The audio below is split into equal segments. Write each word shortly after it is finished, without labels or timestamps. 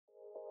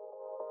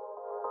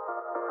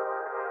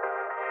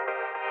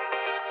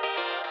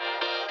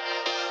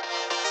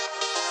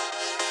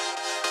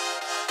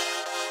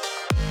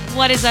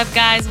What is up,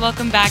 guys?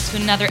 Welcome back to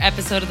another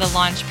episode of the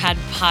Launchpad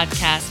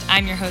Podcast.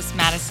 I'm your host,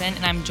 Madison,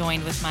 and I'm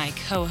joined with my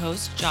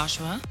co-host,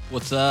 Joshua.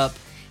 What's up?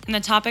 And the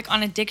topic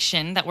on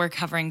addiction that we're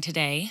covering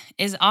today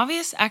is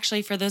obvious,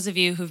 actually, for those of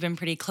you who've been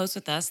pretty close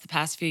with us the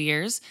past few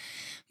years.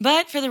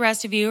 But for the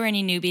rest of you or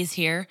any newbies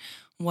here,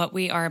 what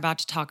we are about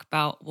to talk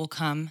about will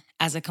come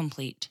as a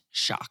complete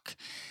shock.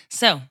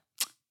 So,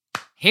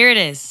 here it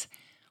is.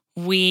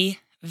 We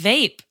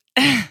vape.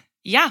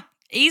 Yeah,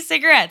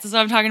 e-cigarettes is what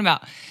I'm talking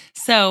about.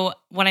 So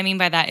what I mean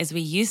by that is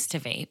we used to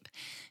vape.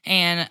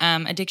 And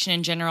addiction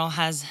in general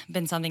has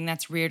been something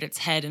that's reared its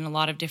head in a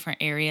lot of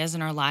different areas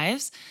in our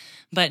lives.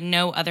 But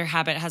no other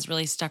habit has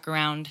really stuck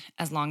around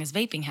as long as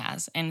vaping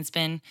has. And it's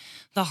been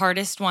the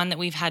hardest one that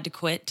we've had to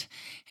quit.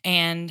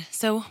 And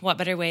so what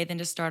better way than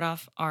to start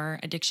off our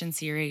addiction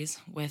series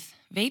with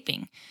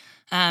vaping?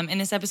 In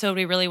this episode,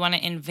 we really want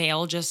to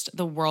unveil just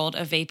the world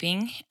of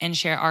vaping and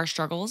share our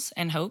struggles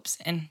and hopes,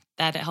 and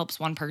that it helps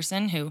one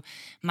person who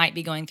might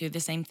be going through the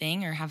same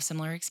thing or have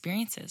similar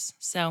experiences.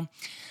 So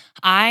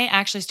I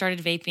actually started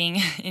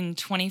vaping in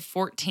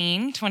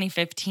 2014,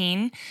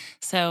 2015.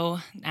 So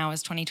now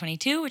it's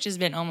 2022, which has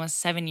been almost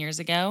 7 years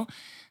ago.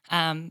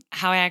 How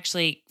I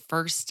actually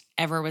first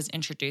ever was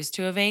introduced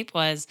to a vape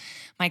was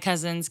my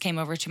cousins came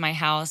over to my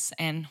house,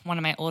 and one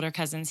of my older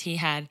cousins, he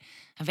had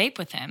a vape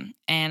with him.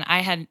 And I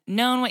had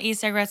known what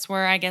e-cigarettes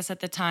were, I guess,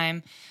 at the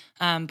time,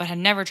 but had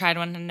never tried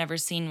one, had never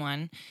seen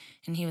one.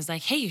 And he was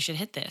like, "Hey, you should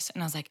hit this."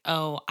 And I was like,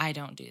 "Oh, I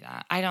don't do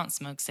that. I don't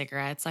smoke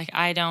cigarettes. Like,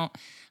 I don't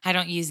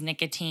use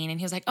nicotine." And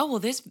he was like, "Oh, well,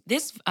 this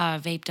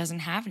vape doesn't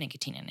have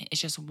nicotine in it.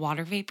 It's just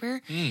water vapor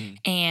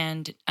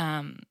and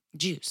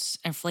juice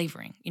and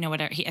flavoring. You know,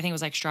 whatever. I think it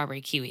was like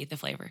strawberry kiwi, the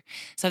flavor."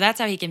 So that's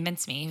how he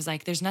convinced me. He was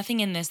like, "There's nothing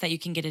in this that you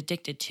can get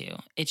addicted to.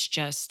 It's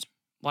just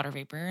water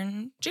vapor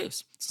and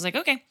juice." So I was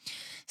like, "Okay."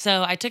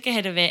 So I took a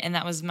hit of it, and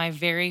that was my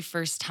very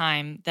first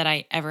time that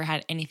I ever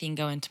had anything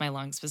go into my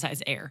lungs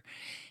besides air.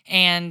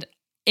 And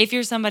if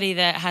you're somebody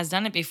that has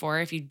done it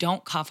before, if you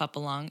don't cough up a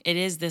lung, it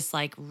is this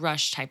like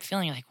rush type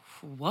feeling. You're like,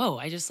 whoa,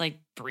 I just like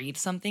breathed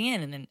something in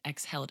and then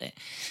exhaled it.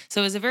 So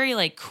it was a very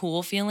like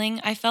cool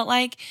feeling, I felt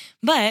like.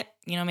 But,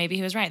 you know, maybe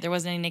he was right. There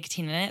wasn't any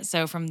nicotine in it.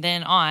 So from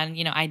then on,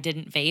 you know, I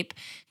didn't vape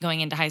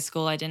going into high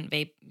school. I didn't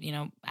vape, you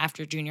know,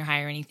 after junior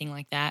high or anything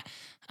like that.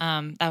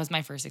 That was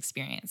my first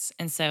experience.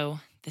 And so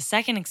the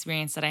second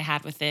experience that I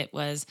had with it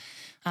was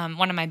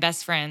one of my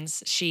best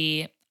friends.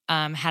 She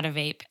had a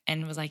vape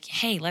and was like,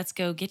 "Hey, let's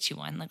go get you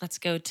one. Like, let's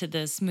go to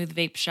the Smooth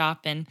Vape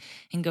shop and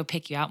go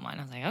pick you out one."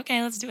 I was like,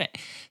 "Okay, let's do it."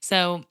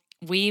 So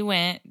we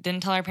went,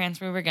 didn't tell our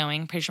parents where we were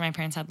going. Pretty sure my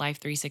parents had Life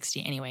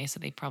 360 anyway, so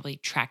they probably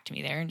tracked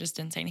me there and just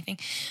didn't say anything.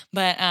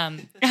 But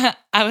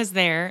I was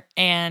there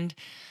and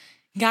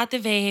got the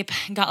vape,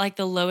 got like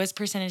the lowest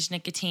percentage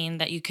nicotine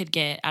that you could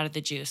get out of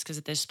the juice, because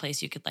at this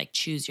place you could like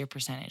choose your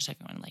percentage, like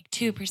you wanted like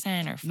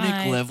 2% or 5%.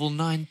 Nick level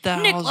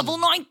 9,000. Nick level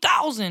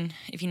 9,000.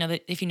 If you know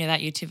that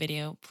YouTube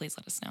video, please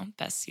let us know.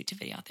 Best YouTube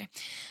video out there.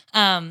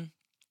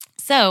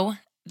 So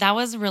that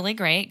was really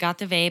great. Got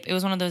the vape. It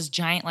was one of those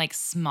giant like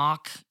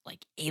smock,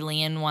 like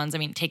alien ones. I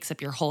mean, it takes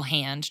up your whole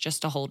hand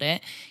just to hold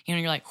it. You know,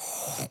 you're like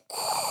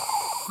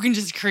and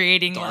just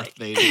creating Darth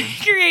like Vader.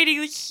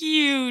 creating like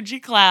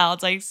huge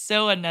clouds, like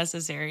so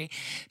unnecessary.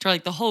 To where,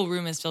 like the whole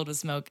room is filled with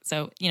smoke.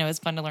 So, you know, it's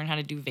fun to learn how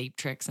to do vape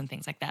tricks and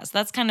things like that. So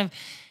that's kind of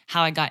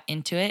how I got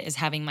into it, is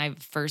having my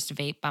first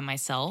vape by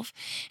myself.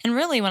 And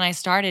really when I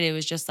started, it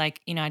was just like,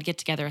 you know, I'd get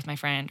together with my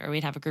friend, or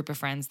we'd have a group of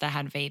friends that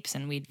had vapes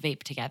and we'd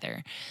vape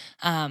together.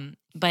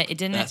 But it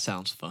didn't. That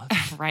sounds fun.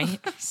 Right?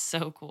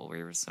 So cool.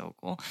 We were so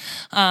cool.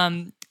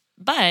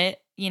 But,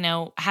 you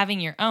know,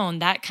 having your own,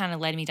 that kind of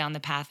led me down the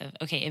path of,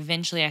 okay,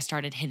 eventually I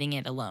started hitting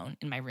it alone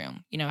in my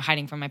room, you know,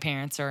 hiding from my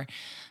parents, or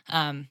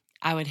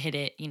I would hit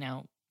it, you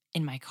know,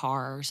 in my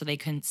car so they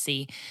couldn't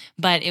see.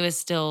 But it was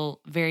still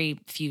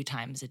very few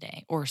times a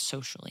day or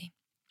socially.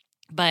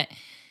 But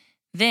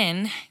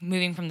then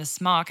moving from the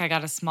smock, I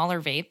got a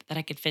smaller vape that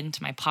I could fit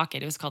into my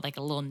pocket. It was called like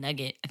a little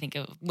nugget. I think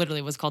it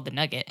literally was called the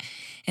Nugget.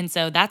 And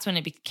so that's when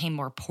it became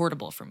more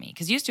portable for me,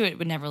 because used to it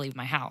would never leave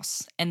my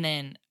house. And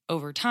then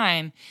over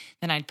time,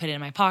 then I'd put it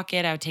in my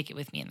pocket. I would take it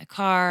with me in the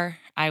car.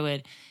 I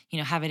would, you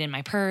know, have it in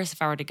my purse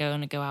if I were to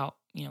go out,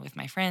 you know, with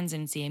my friends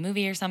and see a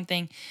movie or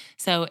something.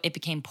 So it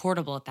became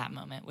portable at that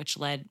moment, which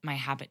led my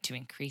habit to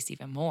increase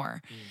even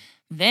more.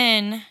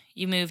 Then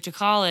you move to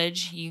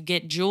college, you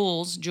get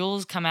Juuls.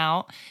 Juuls come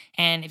out.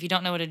 And if you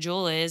don't know what a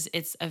Juul is,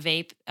 it's a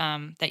vape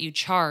that you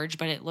charge,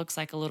 but it looks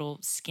like a little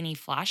skinny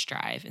flash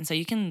drive. And so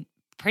you can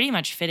pretty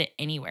much fit it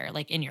anywhere,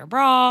 like in your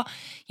bra,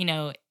 you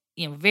know,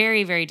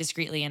 very, very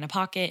discreetly in a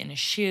pocket, in a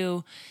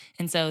shoe.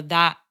 And so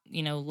that,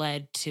 you know,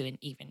 led to an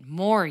even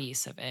more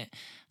use of it.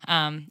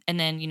 And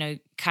then, you know,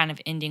 kind of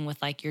ending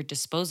with like your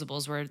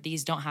disposables where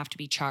these don't have to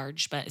be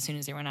charged, but as soon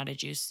as they run out of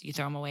juice, you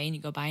throw them away and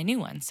you go buy a new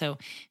one. So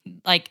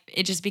like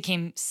it just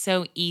became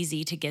so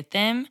easy to get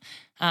them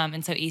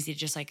and so easy to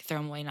just like throw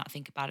them away, not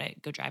think about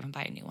it, go drive and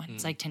buy a new one.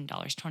 It's like $10,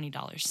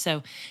 $20.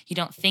 So you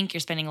don't think you're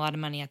spending a lot of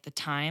money at the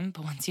time,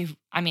 but once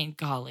I mean,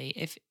 golly,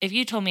 if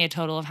you told me a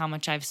total of how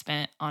much I've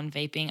spent on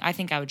vaping, I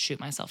think I would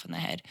shoot myself in the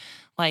head.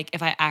 Like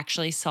if I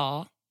actually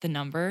saw the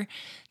number,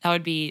 that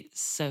would be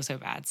so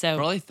bad. So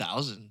probably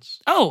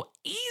thousands. Oh,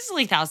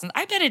 easily thousands.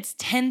 I bet it's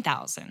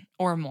 10,000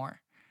 or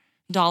more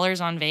dollars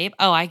on vape.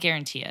 Oh, I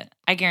guarantee it.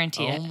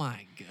 Oh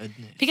my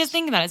goodness. Because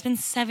think about it, it's been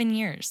 7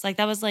 years. Like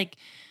that was like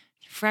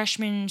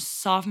freshman,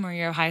 sophomore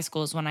year of high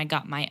school is when I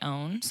got my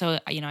own. So,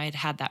 I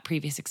had that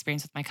previous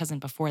experience with my cousin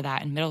before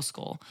that in middle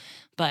school.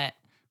 But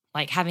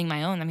like having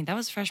my own, I mean, that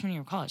was freshman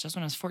year of college. That's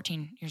when I was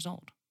 14 years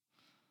old.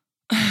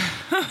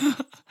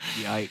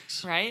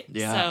 Yikes. Right?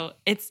 Yeah. So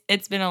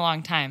it's been a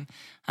long time.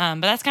 But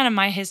that's kind of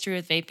my history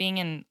with vaping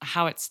and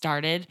how it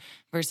started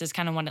versus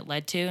kind of what it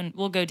led to. And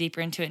we'll go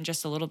deeper into it in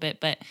just a little bit.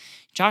 But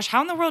Josh,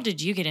 how in the world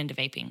did you get into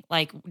vaping?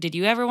 Like, did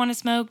you ever want to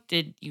smoke?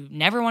 Did you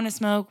never want to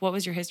smoke? What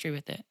was your history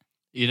with it?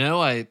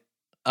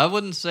 I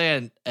wouldn't say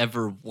I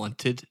ever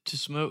wanted to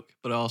smoke,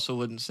 but I also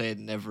wouldn't say I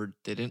never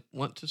didn't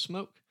want to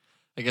smoke.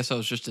 I guess I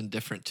was just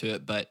indifferent to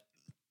it. But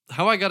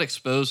how I got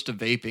exposed to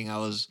vaping, I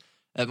was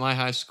at my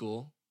high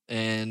school,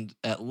 and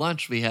at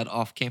lunch we had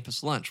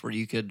off-campus lunch where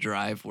you could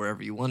drive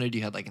wherever you wanted.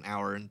 You had like an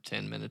hour and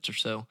 10 minutes or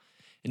so,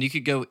 and you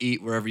could go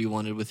eat wherever you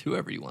wanted with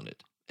whoever you wanted.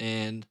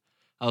 And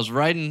I was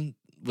riding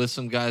with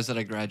some guys that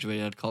I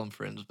graduated. I'd call them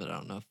friends, but I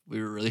don't know if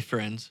we were really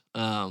friends.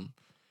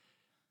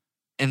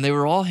 And they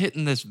were all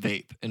hitting this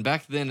vape. And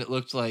back then it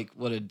looked like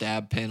what a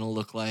dab panel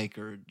looked like,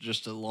 or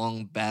just a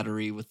long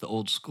battery with the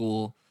old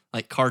school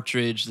like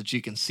cartridge that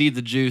you can see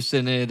the juice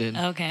in it and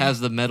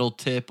has the metal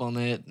tip on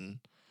it. And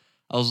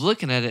I was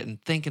looking at it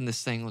and thinking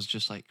this thing was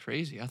just like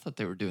crazy. I thought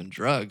they were doing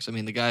drugs. I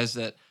mean, the guys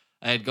that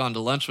I had gone to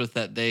lunch with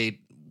that day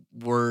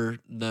were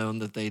known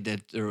that they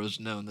did, or was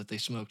known that they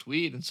smoked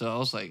weed. And so I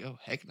was like, oh,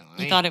 heck no.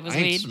 You thought it was I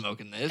ain't weed?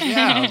 Smoking this.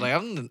 Yeah. I was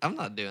like, I'm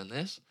not doing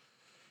this.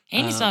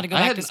 And you still had to go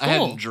back to school. I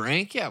hadn't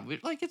drank. Yeah,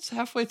 it's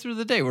halfway through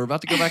the day. We're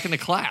about to go back into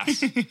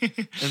class.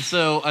 And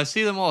so I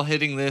see them all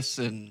hitting this,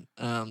 and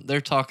they're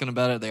talking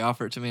about it. They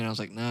offer it to me, and I was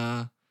like,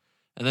 nah.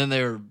 And then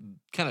they were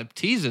kind of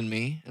teasing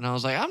me, and I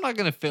was like, I'm not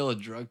going to fail a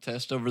drug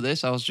test over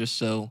this. I was just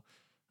so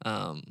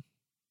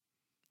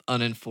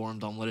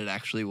uninformed on what it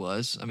actually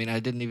was. I mean, I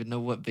didn't even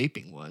know what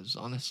vaping was,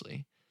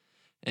 honestly.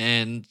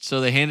 And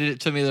so they handed it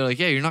to me. They're like,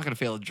 yeah, you're not going to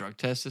fail a drug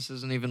test. This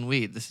isn't even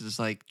weed. This is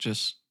like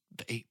just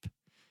vape.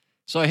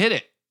 So I hit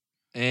it.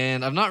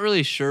 And I'm not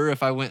really sure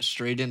if I went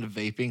straight into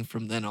vaping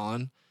from then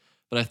on,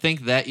 but I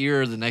think that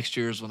year or the next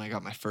year is when I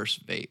got my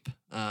first vape.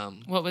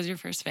 What was your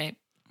first vape?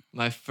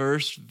 My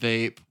first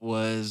vape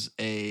was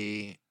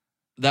that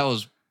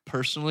was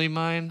personally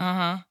mine.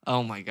 Uh-huh.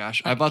 Oh my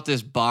gosh. I bought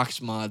this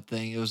box mod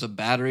thing. It was a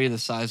battery the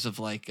size of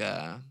like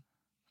a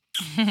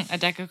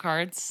deck of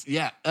cards?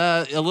 Yeah,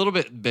 a little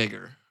bit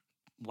bigger.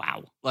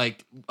 Wow.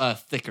 Like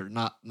thicker,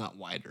 not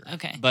wider.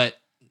 Okay. But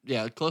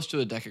yeah, close to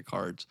a deck of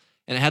cards.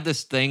 And it had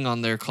this thing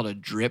on there called a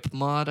drip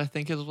mod, I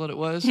think is what it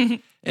was.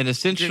 And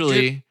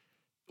essentially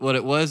what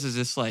it was is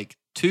this like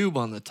tube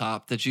on the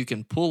top that you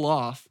can pull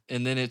off.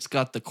 And then it's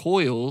got the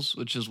coils,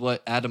 which is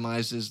what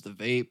atomizes the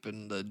vape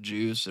and the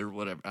juice or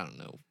whatever. I don't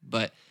know.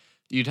 But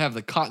you'd have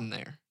the cotton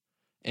there.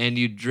 And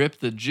you'd drip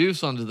the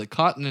juice onto the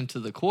cotton into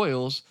the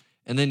coils.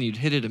 And then you'd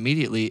hit it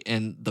immediately.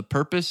 And the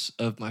purpose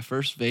of my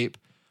first vape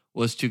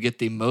was to get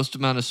the most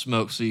amount of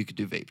smoke so you could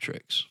do vape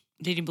tricks.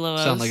 Did you blow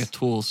O's? Sound like a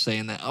tool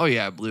saying that. Oh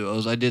yeah, I blew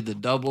O's. I did the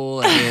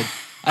double.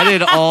 I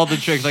did all the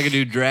tricks. I could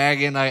do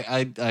dragon.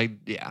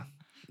 Yeah.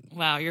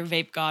 Wow, you're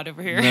vape god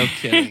over here. No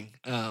kidding.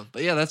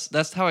 But yeah,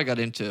 that's how I got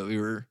into it. We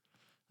were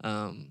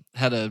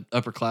had a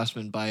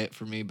upperclassman buy it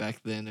for me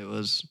back then.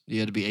 You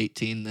had to be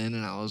 18 then,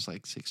 and I was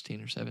like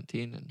 16 or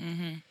 17,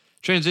 and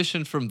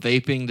transitioned from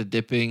vaping to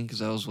dipping because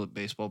that was what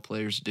baseball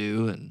players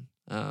do,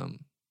 and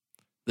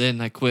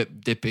then I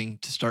quit dipping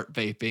to start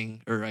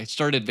vaping, or I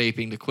started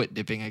vaping to quit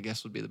dipping, I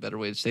guess would be the better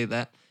way to say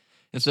that.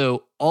 And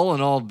so all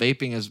in all,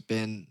 vaping has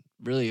been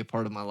really a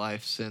part of my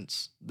life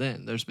since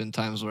then. There's been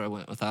times where I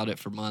went without it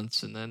for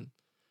months, and then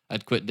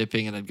I'd quit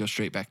dipping and I'd go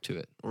straight back to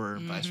it, or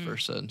vice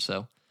versa. And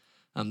so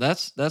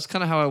that's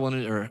kind of how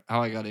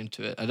I got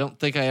into it. I don't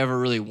think I ever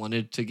really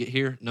wanted to get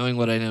here. Knowing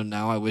what I know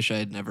now, I wish I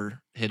had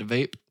never hit a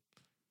vape,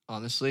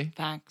 honestly.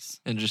 Facts.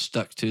 And just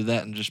stuck to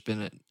that and just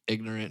been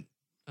ignorant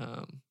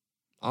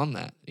on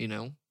that,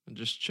 and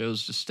just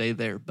chose to stay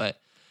there. But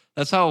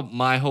that's how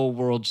my whole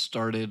world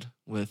started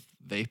with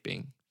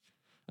vaping.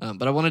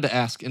 But I wanted to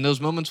ask, in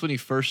those moments when you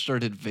first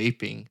started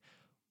vaping,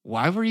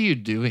 why were you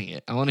doing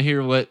it? I want to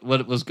hear what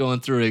was going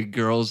through a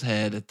girl's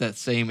head at that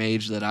same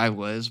age that I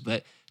was.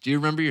 But do you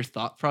remember your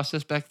thought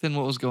process back then?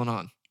 What was going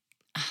on?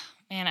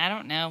 Man, I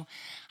don't know.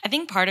 I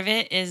think part of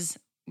it is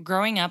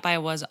growing up, I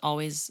was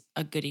always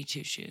a goody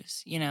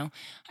two-shoes.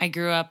 I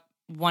grew up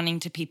wanting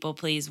to people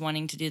please,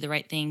 wanting to do the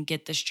right thing,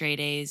 get the straight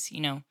A's,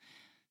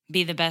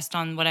 be the best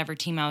on whatever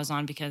team I was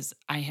on because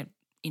I had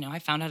I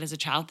found out as a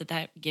child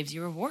that gives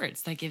you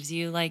rewards, that gives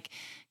you like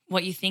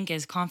what you think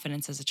is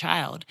confidence as a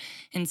child.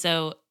 And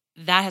so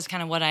that has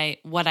kind of what I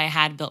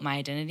had built my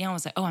identity on,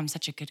 was like, oh, I'm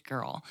such a good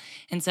girl.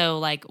 And so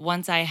like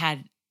once I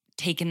had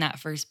taken that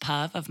first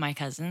puff of my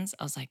cousins,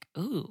 I was like,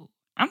 ooh,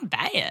 I'm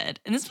bad.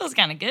 And this feels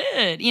kind of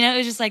good. It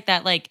was just like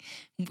that, like,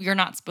 you're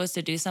not supposed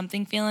to do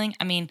something feeling.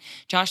 I mean,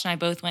 Josh and I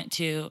both went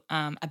to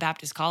a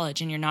Baptist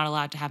college, and you're not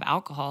allowed to have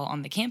alcohol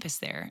on the campus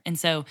there. And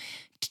so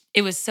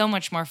it was so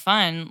much more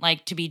fun,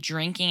 like, to be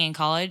drinking in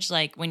college,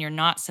 like, when you're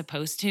not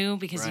supposed to,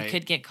 because you Right.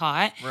 could get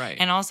caught. Right.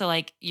 And also,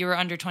 like, you were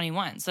under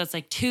 21. So it's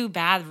like two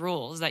bad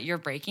rules that you're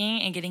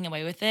breaking and getting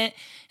away with it.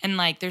 And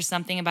like, there's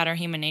something about our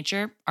human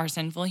nature, our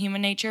sinful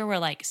human nature, where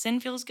like sin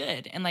feels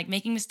good, and like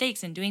making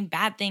mistakes and doing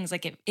bad things,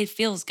 like it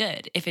feels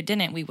good. If it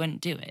didn't, we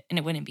wouldn't do it, and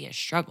it wouldn't be a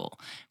struggle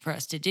for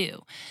us to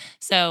do.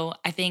 So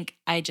I think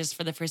I just,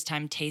 for the first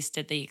time,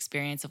 tasted the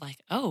experience of like,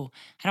 oh,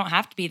 I don't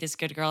have to be this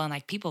good girl, and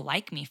like people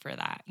like me for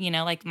that.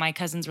 Like my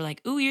cousins were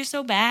like, "Ooh, you're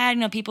so bad."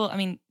 People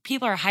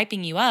are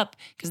hyping you up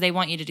because they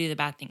want you to do the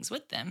bad things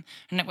with them.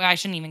 And I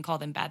shouldn't even call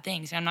them bad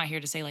things. I'm not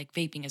here to say like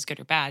vaping is good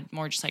or bad,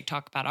 more just like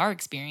talk about our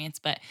experience.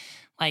 But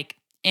like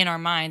in our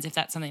minds, if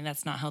that's something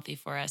that's not healthy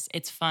for us,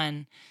 it's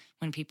fun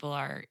when people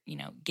are,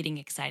 getting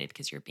excited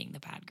because you're being the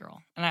bad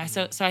girl. And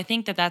so I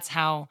think that's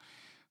how,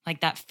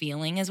 like, that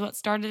feeling is what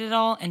started it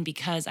all. And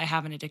because I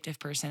have an addictive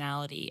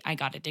personality, I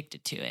got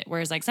addicted to it.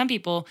 Whereas like some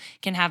people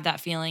can have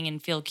that feeling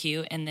and feel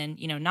cute, and then,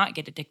 not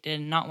get addicted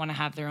and not want to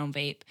have their own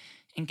vape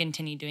and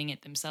continue doing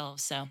it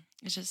themselves. So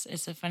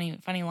it's a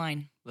funny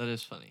line. That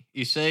is funny.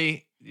 You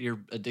say your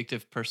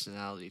addictive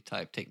personality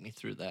type. Take me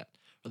through that.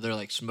 Are there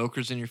like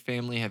smokers in your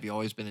family? Have you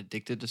always been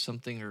addicted to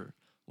something, or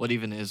what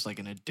even is like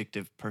an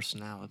addictive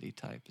personality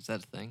type? Is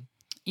that a thing?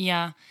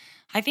 Yeah.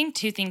 I think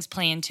two things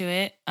play into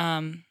it.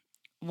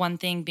 One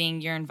thing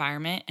being your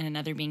environment, and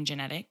another being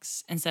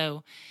genetics. And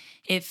so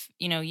if,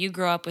 you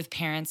grow up with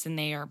parents and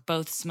they are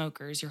both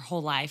smokers your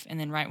whole life, and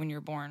then right when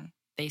you're born,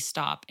 they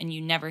stop, and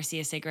you never see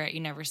a cigarette, you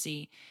never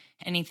see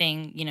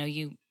anything,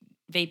 you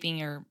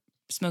vaping or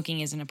smoking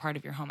isn't a part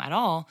of your home at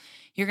all,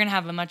 you're going to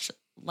have a much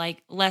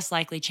like less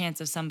likely chance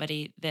of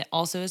somebody that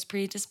also is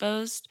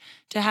predisposed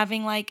to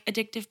having like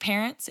addictive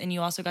parents, and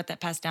you also got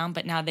that passed down,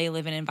 but now they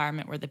live in an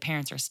environment where the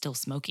parents are still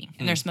smoking,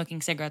 and they're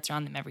smoking cigarettes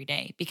around them every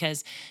day,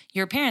 because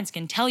your parents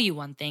can tell you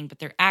one thing, but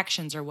their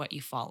actions are what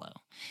you follow.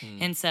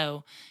 And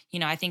so,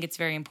 I think it's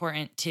very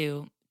important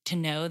to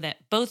know that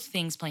both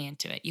things play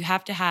into it. You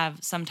have to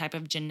have some type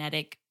of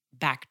genetic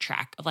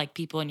backtrack of like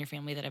people in your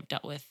family that have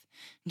dealt with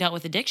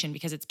addiction,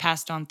 because it's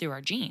passed on through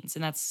our genes,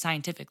 and that's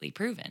scientifically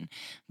proven.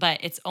 But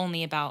it's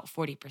only about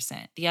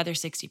 40%. The other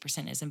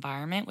 60% is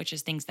environment, which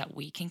is things that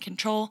we can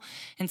control.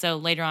 And so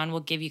later on,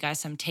 we'll give you guys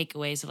some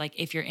takeaways of like,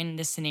 if you're in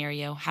this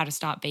scenario, how to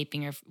stop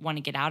vaping or want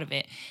to get out of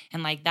it.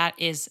 And like, that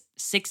is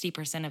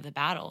 60% of the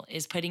battle,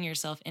 is putting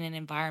yourself in an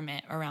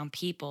environment around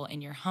people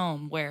in your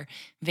home where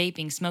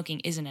vaping, smoking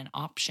isn't an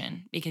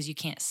option, because you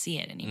can't see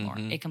it anymore.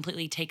 It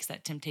completely takes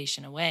that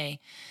temptation away.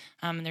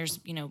 And there's,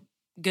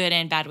 good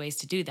and bad ways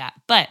to do that.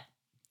 But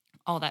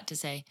all that to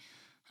say,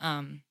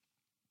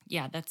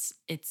 yeah,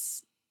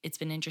 it's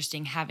been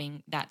interesting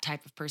having that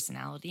type of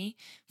personality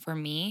for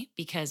me,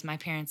 because my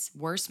parents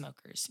were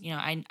smokers.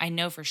 I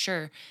know for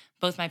sure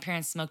both my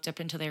parents smoked up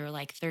until they were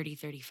like 30,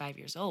 35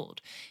 years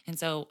old. And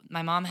so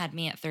my mom had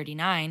me at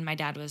 39. My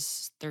dad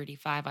was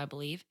 35, I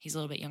believe. He's a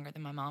little bit younger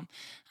than my mom.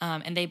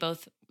 And they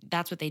both,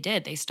 that's what they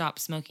did. They stopped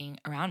smoking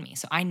around me.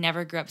 So I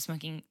never grew up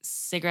smoking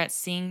cigarettes,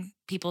 seeing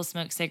people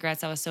smoke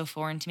cigarettes. That was so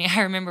foreign to me.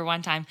 I remember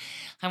one time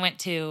I went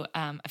to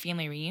a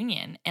family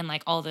reunion, and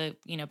like all the,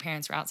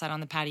 parents were outside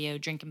on the patio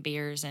drinking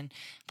beers and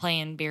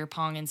playing beer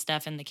pong and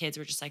stuff. And the kids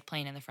were just like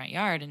playing in the front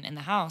yard and in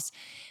the house.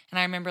 And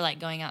I remember like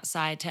going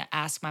outside to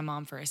ask my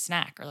mom for a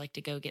snack, or like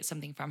to go get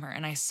something from her.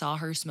 And I saw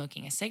her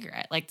smoking a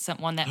cigarette, like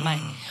one that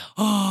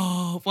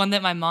one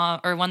that my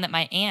mom, or one that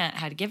my aunt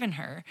had given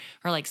her,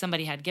 or like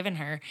somebody had given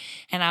her.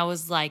 And I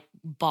was like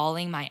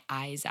bawling my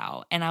eyes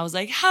out. And I was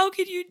like, how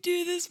could you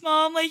do this,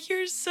 Mom? Like,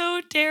 you're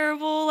so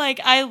terrible. Like,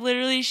 I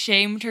literally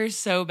shamed her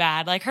so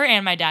bad, like her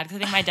and my dad, because I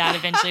think my dad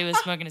eventually was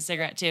smoking a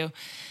cigarette too.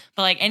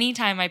 But like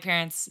anytime my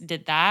parents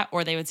did that,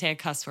 or they would say a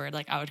cuss word,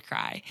 like I would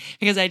cry,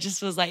 because I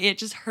just was like, it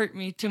just hurt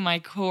me to my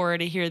core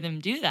to hear them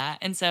do that.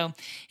 And so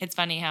it's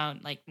funny how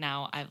like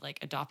now I've like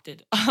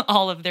adopted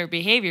all of their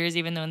behaviors,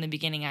 even though in the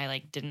beginning I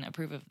like didn't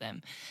approve of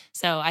them.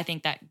 So I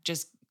think that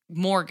just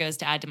more goes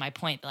to add to my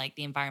point that like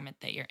the environment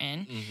that you're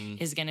in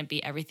is going to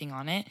be everything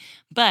on it.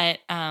 But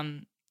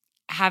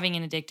having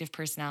an addictive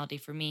personality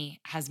for me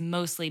has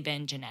mostly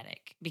been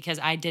genetic, because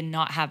I did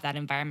not have that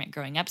environment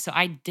growing up. So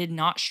I did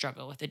not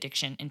struggle with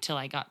addiction until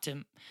I got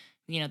to,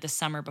 the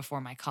summer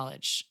before my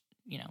college,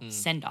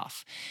 send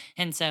off.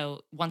 And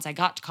so once I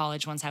got to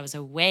college, once I was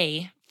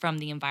away from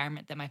the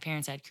environment that my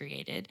parents had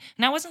created.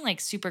 And I wasn't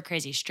like super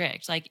crazy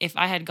strict. Like if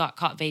I had got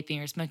caught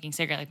vaping or smoking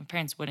cigarette, like my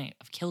parents wouldn't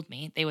have killed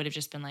me. They would have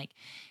just been like,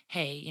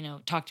 hey,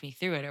 talk to me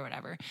through it or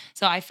whatever.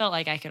 So I felt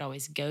like I could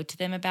always go to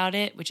them about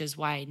it, which is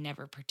why I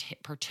never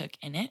partook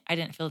in it. I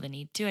didn't feel the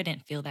need to. I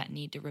didn't feel that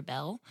need to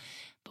rebel.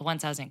 But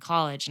once I was in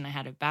college and I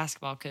had a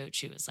basketball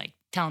coach who was like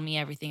telling me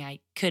everything I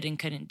could and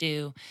couldn't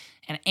do,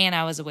 and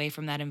I was away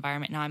from that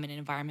environment. Now I'm in an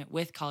environment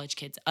with college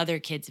kids, other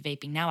kids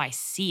vaping. Now I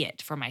see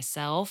it for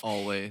myself.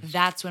 Always.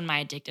 That's when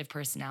my addictive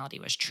personality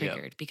was Yep.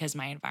 triggered because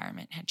my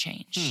environment had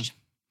changed.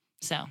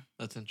 So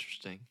That's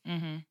interesting.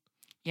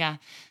 yeah.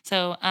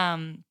 So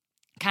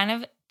kind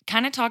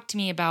of talk to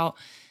me about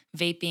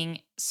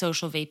vaping,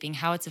 social vaping,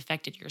 how it's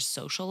affected your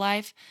social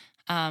life.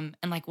 And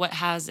like what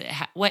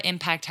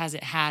impact has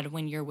it had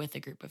when you're with a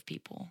group of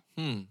people?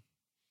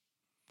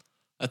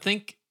 I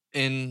think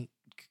in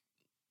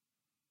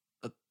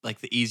like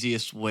the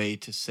easiest way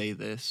to say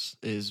this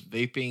is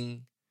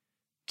vaping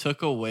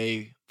took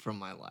away from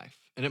my life.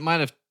 And it might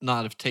have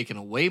not have taken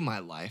away my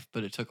life,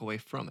 but it took away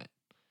from it.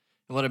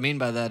 And what I mean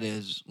by that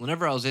is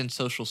whenever I was in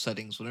social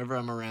settings, whenever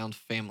I'm around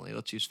family,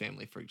 let's use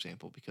family for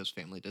example, because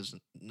family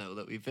doesn't know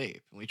that we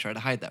vape and we try to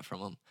hide that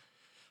from them.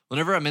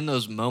 Whenever I'm in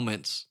those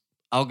moments,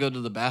 I'll go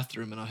to the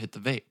bathroom and I'll hit the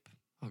vape.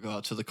 I'll go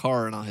out to the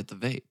car and I'll hit the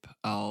vape.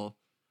 I'll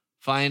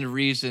find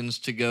reasons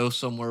to go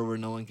somewhere where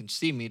no one can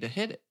see me to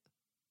hit it.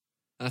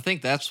 And I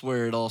think that's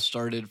where it all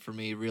started for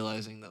me,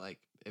 realizing that like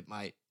it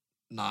might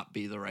not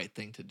be the right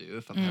thing to do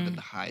if I'm having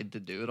to hide to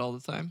do it all the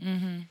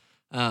time.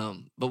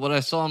 But what I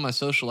saw in my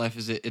social life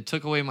is it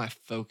took away my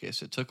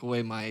focus. It took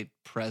away my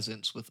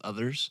presence with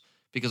others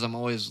because I'm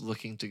always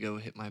looking to go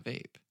hit my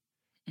vape.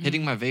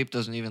 Hitting my vape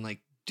doesn't even like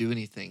do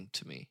anything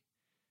to me,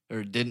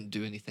 or didn't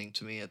do anything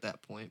to me at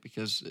that point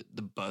because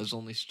the buzz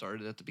only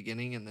started at the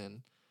beginning. And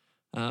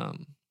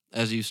then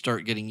as you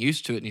start getting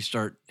used to it and you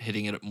start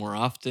hitting it more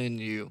often,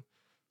 you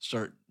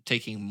start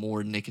taking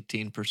more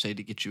nicotine per se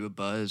to get you a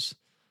buzz.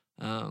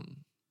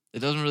 It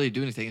doesn't really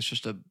do anything. It's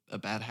just a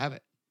bad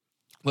habit.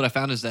 What I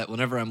found is that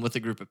whenever I'm with a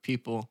group of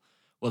people,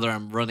 whether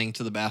I'm running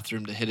to the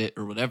bathroom to hit it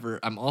or whatever,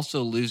 I'm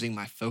also losing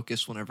my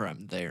focus whenever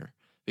I'm there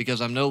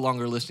because I'm no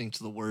longer listening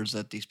to the words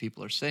that these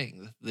people are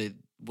saying.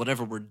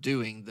 Whatever we're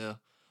doing, the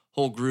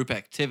whole group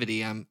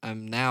activity, I'm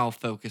now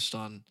focused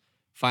on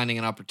finding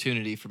an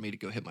opportunity for me to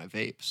go hit my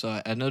vape.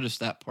 So I noticed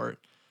that part.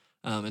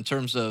 In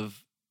terms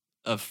of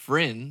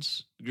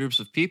friends, groups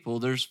of people,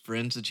 there's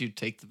friends that you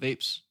take the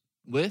vapes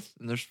with,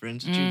 and there's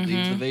friends that you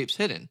leave the vapes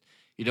hidden.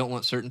 You don't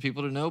want certain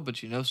people to know, but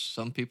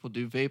some people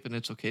do vape, and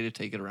it's okay to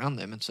take it around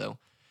them. And so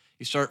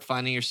you start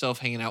finding yourself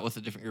hanging out with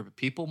a different group of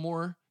people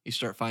more. You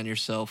start finding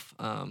yourself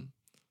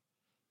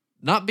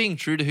not being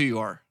true to who you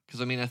are.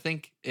 Because, I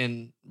think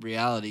in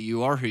reality,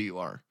 you are who you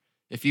are.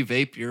 If you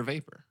vape, you're a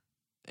vapor.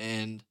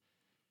 And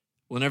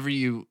whenever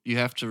you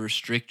have to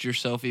restrict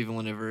yourself, even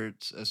whenever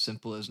it's as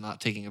simple as not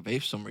taking a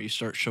vape somewhere, you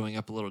start showing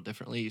up a little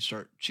differently. You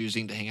start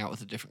choosing to hang out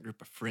with a different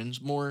group of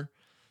friends more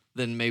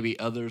than maybe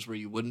others where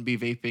you wouldn't be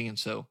vaping. And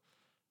so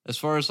as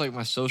far as like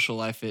my social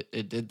life,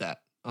 it did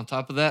that. On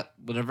top of that,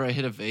 whenever I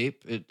hit a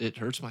vape, it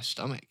hurts my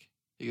stomach.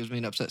 It gives me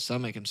an upset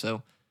stomach. And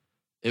so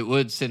it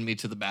would send me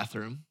to the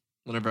bathroom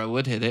whenever I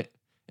would hit it.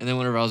 And then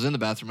whenever I was in the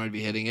bathroom, I'd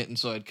be hitting it. And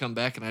so I'd come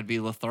back and I'd be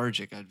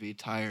lethargic. I'd be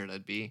tired.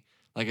 I'd be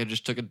like I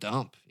just took a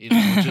dump,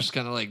 just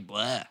kind of like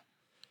blah.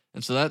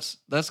 And so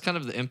that's kind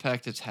of the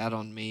impact it's had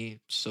on me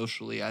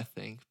socially, I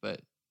think. But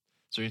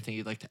is there anything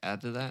you'd like to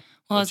add to that?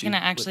 Well, I was going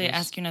to actually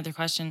ask you another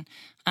question.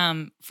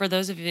 For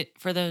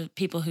the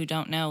people who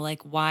don't know,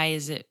 like, why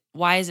is it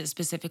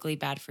specifically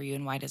bad for you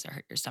and why does it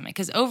hurt your stomach?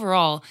 Because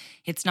overall,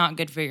 it's not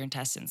good for your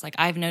intestines. Like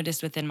I've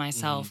noticed within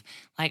myself,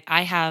 like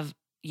I have,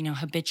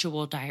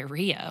 habitual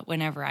diarrhea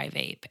whenever I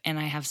vape, and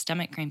I have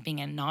stomach cramping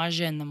and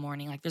nausea in the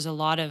morning. Like there's a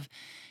lot of,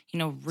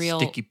 real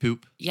sticky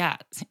poop. Yeah.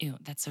 Ew,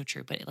 that's so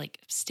true. But like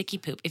sticky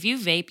poop, if you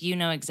vape, you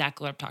know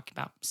exactly what I'm talking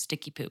about.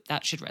 Sticky poop.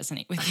 That should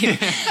resonate with you.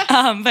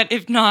 But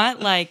if not,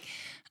 like,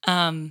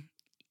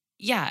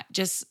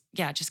 just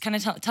kind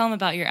of tell them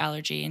about your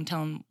allergy and tell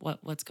them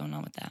what's going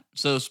on with that.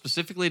 So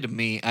specifically to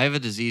me, I have a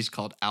disease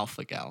called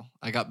alpha-gal.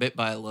 I got bit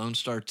by a Lone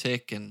Star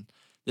tick, and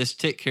this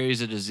tick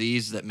carries a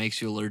disease that makes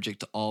you allergic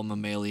to all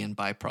mammalian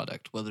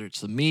byproduct, whether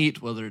it's the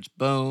meat, whether it's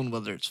bone,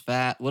 whether it's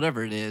fat,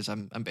 whatever it is.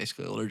 I'm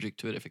basically allergic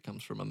to it if it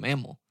comes from a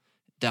mammal,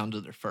 down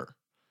to their fur.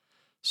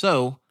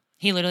 So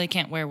he literally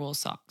can't wear wool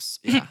socks.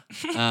 Yeah.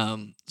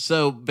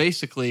 So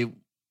basically,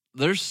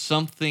 there's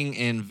something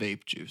in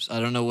vape juice. I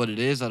don't know what it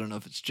is. I don't know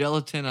if it's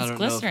gelatin. I don't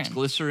know if it's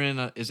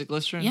glycerin. Is it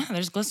glycerin? Yeah,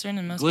 there's glycerin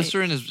in most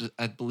Glycerin vapes. is,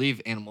 I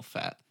believe, animal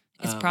fat.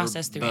 It's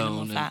processed through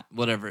animal fat.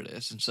 Whatever it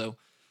is. And so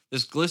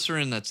this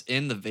glycerin that's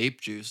in the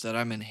vape juice that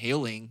I'm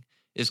inhaling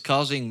is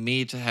causing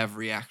me to have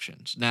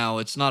reactions. Now,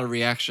 it's not a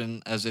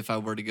reaction as if I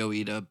were to go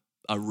eat a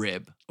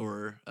rib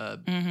or a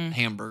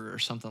hamburger or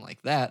something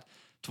like that,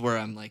 to where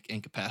I'm like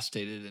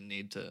incapacitated and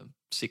need to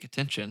seek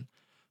attention.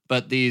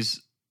 But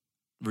these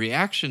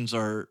reactions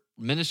are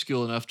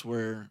minuscule enough to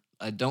where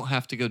I don't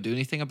have to go do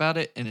anything about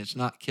it, and it's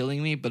not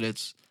killing me, but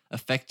it's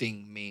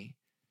affecting me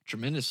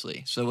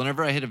tremendously. So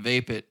whenever I hit a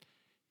vape,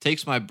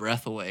 takes my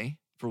breath away,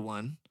 for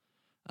one.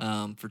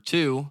 For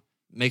two,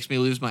 makes me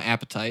lose my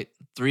appetite.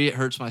 Three, it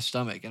hurts my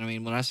stomach. And I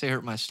mean, when I say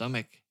hurt my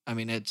stomach, I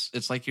mean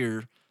it's like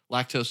you're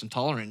lactose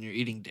intolerant and you're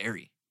eating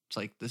dairy. It's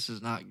like, this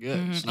is not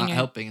good. It's And not you're,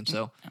 helping. And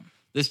so yeah.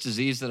 this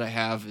disease that I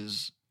have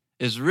is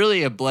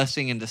really a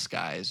blessing in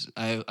disguise.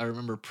 I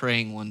remember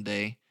praying one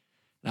day,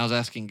 and I was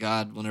asking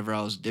God whenever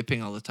I was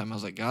dipping all the time. I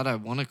was like, God, I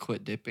want to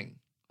quit dipping.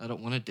 I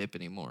don't want to dip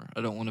anymore.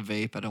 I don't want to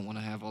vape. I don't want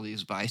to have all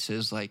these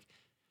vices. Like,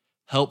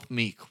 help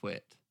me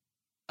quit.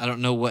 I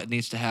don't know what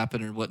needs to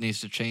happen or what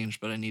needs to change,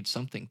 but I need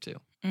something to.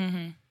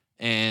 Mm-hmm.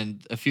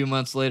 And a few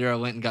months later, I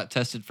went and got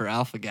tested for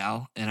alpha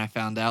gal, and I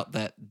found out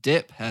that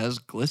dip has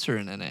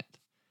glycerin in it,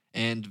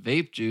 and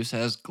vape juice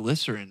has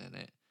glycerin in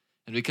it.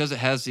 And because it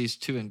has these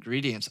two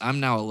ingredients, I'm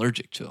now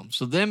allergic to them.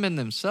 So them in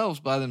themselves,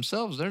 by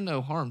themselves, they're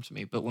no harm to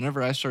me. But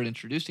whenever I start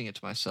introducing it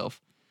to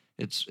myself,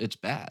 it's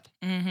bad.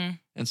 Mm-hmm.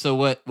 And so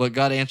what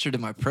God answered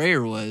in my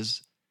prayer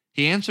was,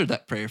 he answered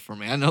that prayer for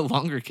me. I no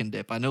longer can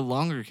dip. I no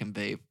longer can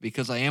vape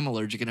because I am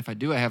allergic. And if I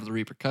do, I have the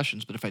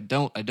repercussions. But if I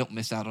don't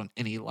miss out on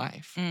any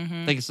life.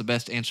 Mm-hmm. I think it's the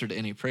best answer to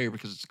any prayer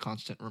because it's a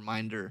constant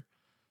reminder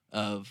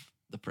of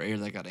the prayer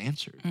that got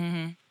answered.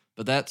 Mm-hmm.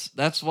 But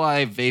that's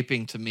why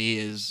vaping to me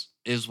is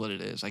what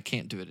it is. I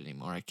can't do it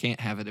anymore. I can't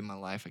have it in my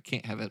life. I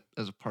can't have it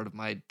as a part of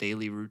my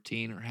daily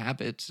routine or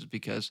habits, is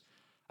because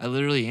I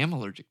literally am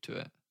allergic to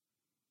it.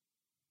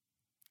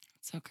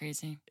 So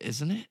crazy.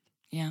 Isn't it?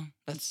 Yeah.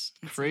 That's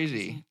It's so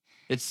crazy.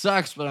 It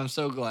sucks, but I'm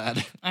so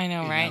glad. I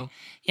know, right?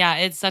 Yeah,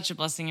 it's such a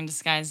blessing in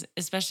disguise,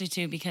 especially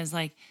too because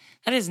like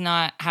that is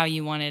not how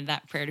you wanted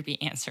that prayer to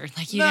be answered.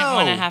 Like you didn't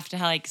want to have to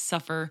like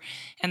suffer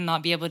and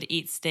not be able to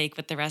eat steak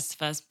with the rest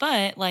of us.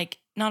 But like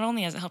not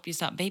only has it helped you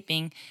stop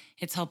vaping,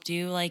 it's helped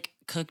you like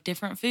cook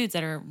different foods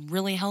that are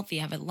really healthy,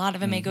 have a lot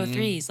of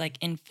omega-3s like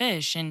in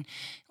fish, and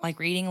like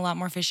we're eating a lot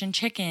more fish and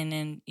chicken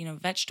and, you know,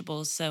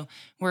 vegetables. So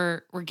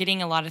we're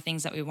getting a lot of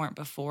things that we weren't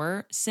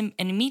before.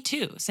 And me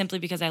too, simply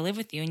because I live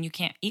with you and you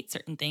can't eat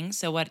certain things.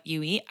 So what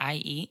you eat, I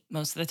eat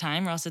most of the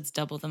time, or else it's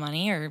double the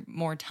money or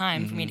more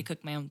time for me to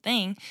cook my own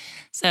thing.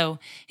 So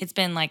it's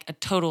been like a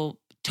total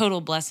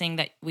blessing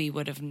that we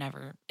would have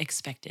never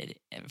expected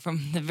from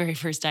the very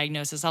first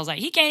diagnosis. I was like,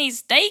 he can't eat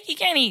steak, he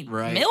can't eat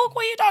milk.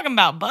 What are you talking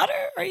about? Butter?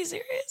 Are you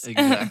serious?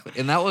 Exactly.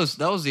 And that was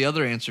the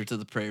other answer to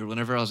the prayer.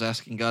 Whenever I was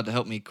asking God to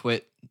help me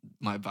quit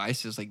my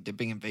vices like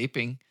dipping and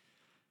vaping,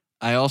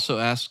 I also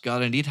asked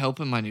God, I need help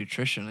in my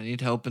nutrition. I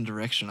need help in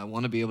direction. I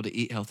want to be able to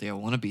eat healthy. I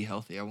want to be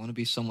healthy. I want to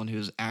be someone who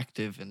is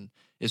active and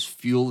is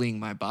fueling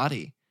my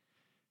body.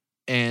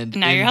 And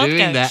now in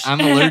doing that,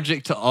 I'm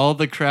allergic to all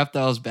the crap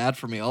that was bad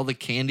for me. All the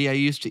candy I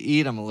used to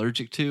eat, I'm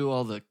allergic to.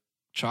 All the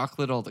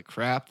chocolate, all the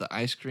crap, the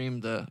ice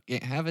cream,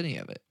 can't have any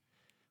of it.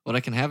 What I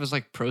can have is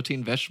like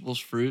protein, vegetables,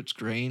 fruits,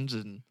 grains,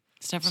 and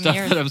stuff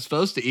that I'm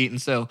supposed to eat.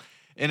 And so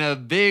in a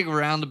big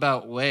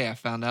roundabout way, I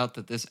found out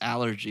that this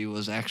allergy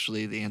was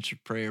actually the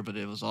answered prayer, but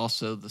it was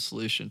also the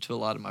solution to a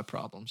lot of my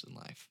problems in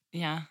life.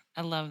 Yeah,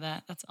 I love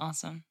that. That's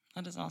awesome.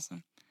 That is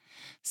awesome.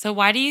 So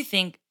why do you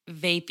think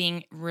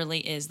vaping really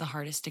is the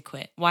hardest to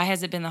quit? Why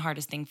has it been the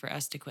hardest thing for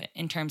us to quit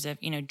in terms of,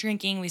 you know,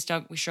 drinking? We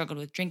struggled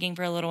with drinking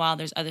for a little while.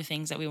 There's other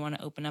things that we want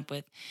to open up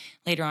with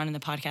later on in the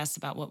podcast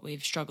about what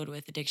we've struggled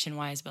with addiction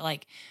wise. But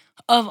like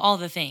of all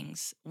the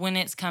things, when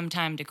it's come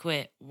time to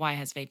quit, why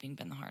has vaping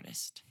been the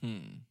hardest?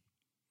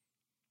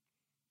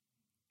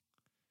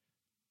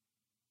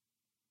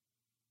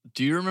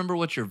 Do you remember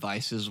what your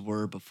vices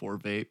were before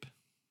vape?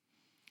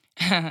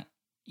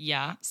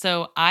 Yeah.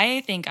 So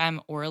I think I'm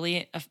an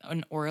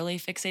orally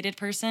fixated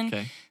person.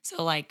 Okay.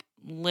 So like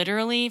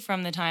literally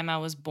from the time I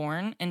was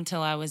born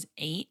until I was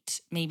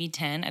 8, maybe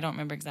 10, I don't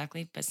remember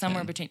exactly, but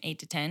somewhere between 8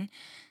 to 10,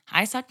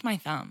 I sucked my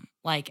thumb.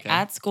 Like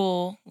at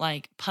school,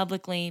 like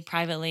publicly,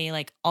 privately,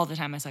 like all the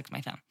time I sucked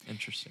my thumb.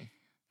 Interesting.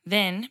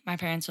 Then my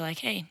parents were like,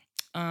 "Hey,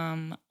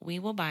 we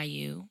will buy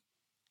you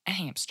a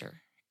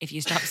hamster if you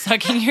stop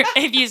sucking your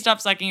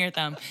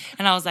thumb."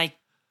 And I was like,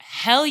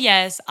 hell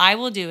yes, I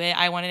will do it.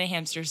 I wanted a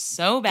hamster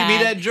so bad. Give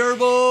me that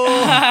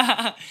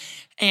gerbil.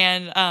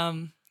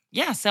 And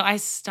yeah, so I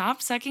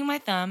stopped sucking my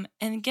thumb,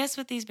 and guess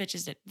what these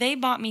bitches did? They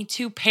bought me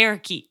 2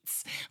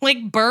 parakeets,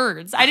 like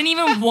birds. I didn't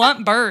even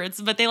want birds,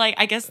 but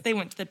I guess they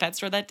went to the pet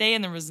store that day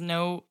and there was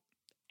no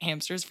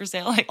hamsters for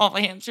sale. Like all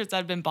the hamsters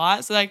had been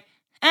bought. So like,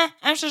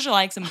 I'm sure she'll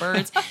like some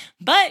birds.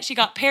 But she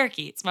got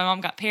parakeets. My mom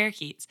got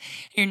parakeets.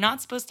 You're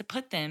not supposed to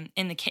put them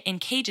in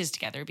cages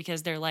together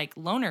because they're like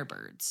loner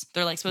birds.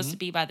 They're like supposed to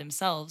be by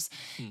themselves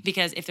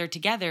because if they're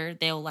together,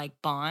 they'll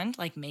like bond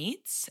like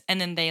mates, and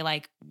then they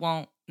like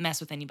won't mess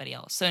with anybody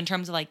else. So in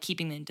terms of like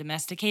keeping them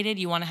domesticated,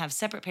 you want to have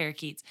separate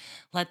parakeets,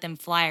 let them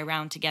fly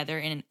around together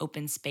in an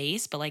open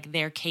space, but like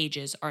their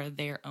cages are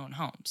their own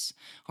homes,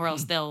 or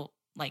else they'll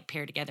like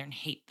pair together and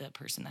hate the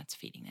person that's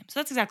feeding them. So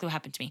that's exactly what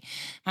happened to me.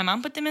 My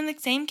mom put them in the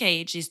same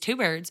cage, these 2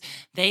 birds.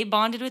 They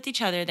bonded with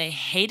each other. They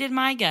hated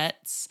my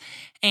guts.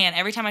 And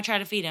every time I tried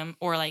to feed them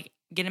or like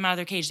get them out of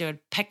their cage, they would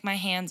peck my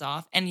hands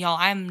off. And y'all,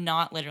 I'm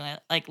not literally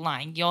like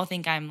lying. Y'all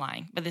think I'm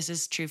lying, but this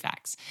is true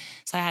facts.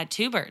 So I had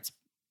 2 birds.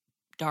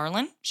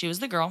 Darlin, she was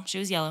the girl, she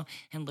was yellow,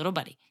 and little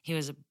Buddy. He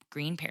was a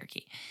green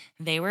parakeet.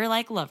 They were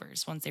like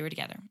lovers once they were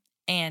together.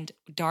 And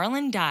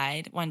Darlin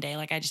died one day.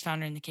 Like I just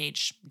found her in the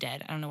cage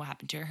dead. I don't know what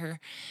happened to her.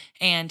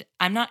 And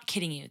I'm not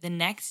kidding you. The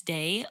next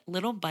day,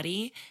 little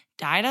Buddy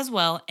died as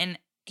well. And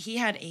he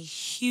had a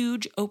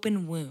huge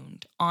open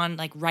wound on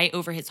like right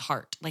over his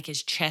heart, like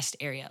his chest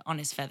area on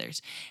his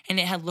feathers. And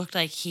it had looked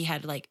like he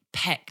had like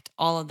pecked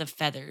all of the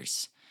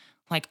feathers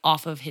like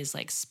off of his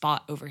like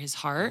spot over his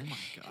heart. Oh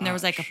my And there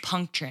was like a gosh.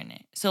 puncture in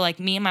it. So like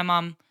me and my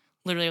mom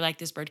literally like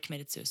this bird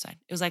committed suicide.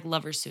 It was like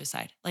lover's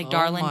suicide. Like Oh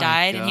Darlin my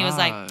died and he was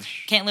like,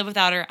 gosh. can't live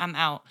without her. I'm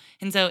out.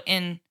 And so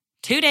in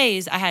 2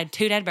 days, I had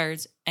 2 dead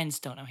birds and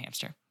still no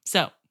hamster.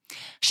 So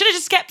should have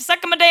just kept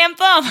sucking my damn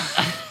thumb.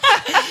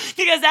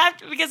 because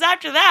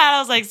after that, I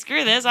was like,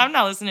 screw this. I'm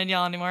not listening to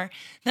y'all anymore.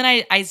 Then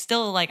I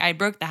still like, I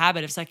broke the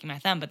habit of sucking my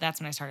thumb, but that's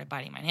when I started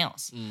biting my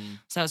nails.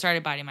 So I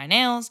started biting my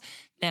nails.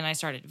 Then I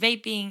started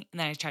vaping. And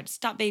then I tried to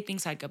stop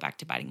vaping. So I'd go back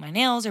to biting my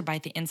nails or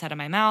bite the inside of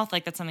my mouth.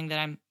 Like that's something that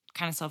I'm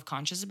kind of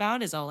self-conscious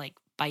about is I'll like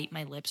bite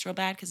my lips real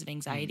bad because of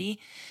anxiety.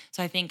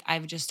 So I think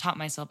I've just taught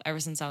myself ever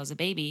since I was a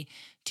baby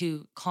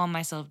to calm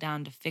myself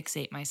down, to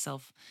fixate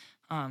myself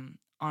on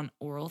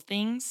oral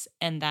things,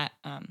 and that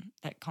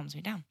calms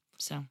me down.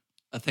 So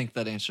I think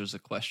that answers the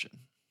question.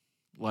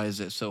 Why is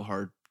it so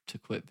hard to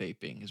quit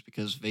vaping? Is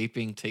because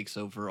vaping takes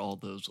over all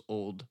those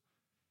old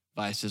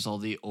vices, all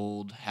the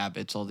old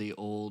habits, all the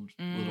old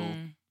little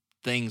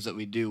things that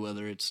we do,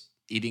 whether it's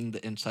eating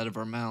the inside of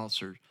our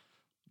mouths or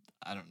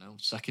I don't know,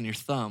 sucking your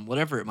thumb,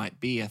 whatever it might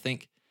be. I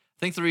think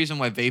the reason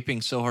why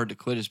vaping's so hard to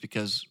quit is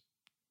because,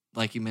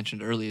 like you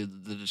mentioned earlier,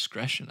 the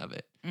discretion of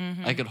it.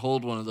 I could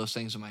hold one of those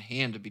things in my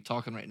hand and be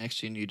talking right next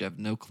to you, and you'd have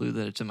no clue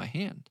that it's in my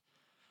hand.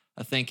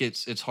 I think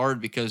it's hard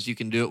because you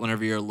can do it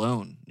whenever you're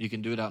alone. You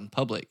can do it out in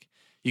public.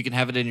 You can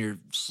have it in your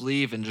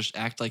sleeve and just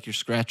act like you're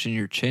scratching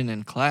your chin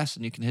in class,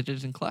 and you can hit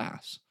it in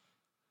class.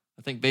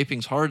 I think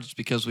vaping's hard is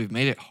because we've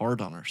made it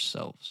hard on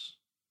ourselves.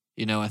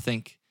 I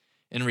think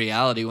in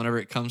reality, whenever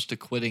it comes to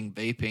quitting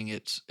vaping,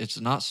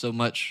 it's not so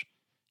much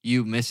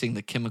you missing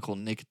the chemical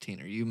nicotine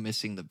or you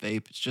missing the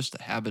vape. It's just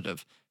the habit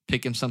of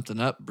picking something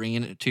up,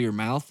 bringing it to your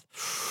mouth,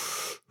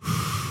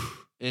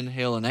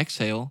 inhale and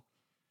exhale,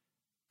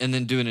 and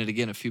then doing it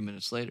again a few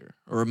minutes later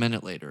or a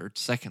minute later or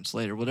seconds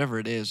later, whatever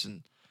it is.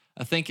 And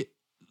I think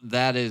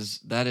that is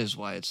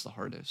why it's the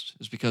hardest,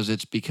 is because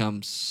it's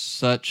become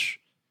such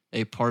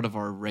a part of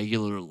our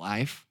regular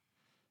life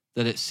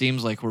that it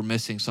seems like we're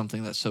missing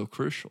something that's so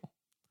crucial.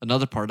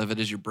 Another part of it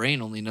is your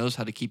brain only knows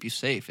how to keep you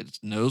safe. It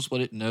knows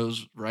what it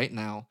knows right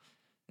now,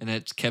 and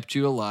it's kept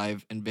you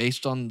alive. And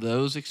based on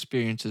those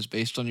experiences,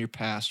 based on your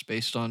past,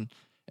 based on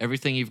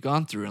everything you've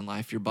gone through in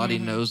life, your body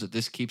knows that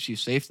this keeps you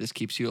safe, this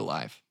keeps you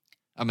alive.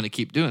 I'm going to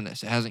keep doing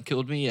this. It hasn't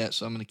killed me yet,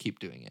 so I'm going to keep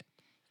doing it.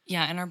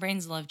 Yeah, and our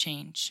brains love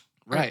change.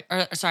 Right.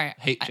 Sorry.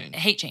 Hate change.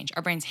 Hate change.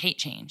 Our brains hate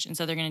change. And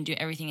so they're going to do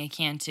everything they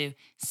can to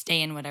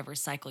stay in whatever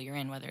cycle you're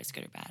in, whether it's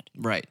good or bad.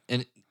 Right.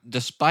 And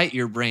despite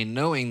your brain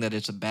knowing that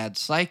it's a bad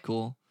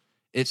cycle,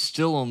 it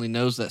still only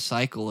knows that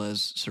cycle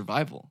as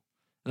survival.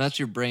 And that's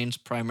your brain's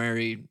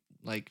primary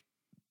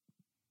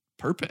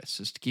purpose,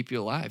 is to keep you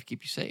alive,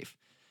 keep you safe.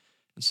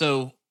 And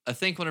so I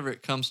think whenever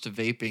it comes to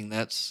vaping,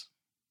 that's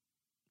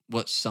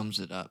what sums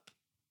it up,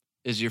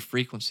 is your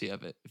frequency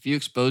of it. If you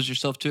expose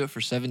yourself to it for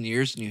 7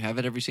 years and you have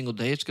it every single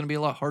day, it's going to be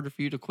a lot harder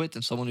for you to quit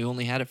than someone who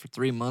only had it for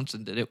 3 months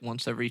and did it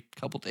once every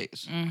couple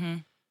days.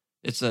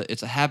 It's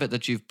a habit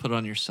that you've put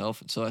on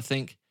yourself. And so I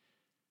think,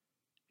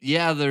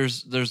 yeah,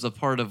 there's the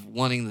part of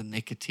wanting the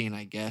nicotine,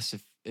 I guess,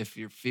 if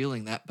you're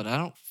feeling that, but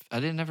I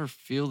didn't ever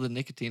feel the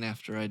nicotine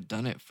after I'd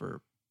done it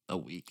for a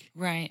week.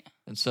 Right.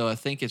 And so I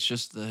think it's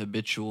just the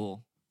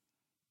habitual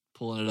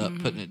pulling it up,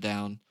 putting it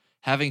down,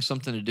 having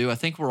something to do. I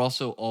think we're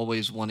also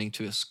always wanting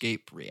to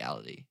escape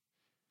reality.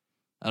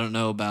 I don't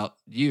know about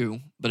you,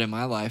 but in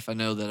my life, I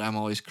know that I'm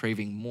always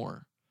craving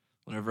more.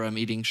 Whenever I'm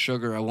eating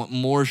sugar, I want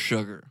more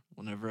sugar.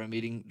 Whenever I'm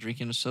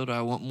drinking a soda,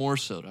 I want more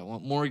soda. I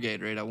want more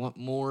Gatorade. I want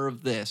more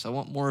of this. I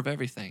want more of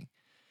everything.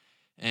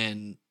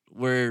 And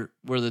where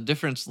the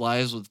difference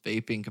lies with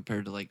vaping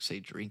compared to, say,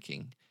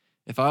 drinking,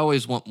 if I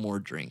always want more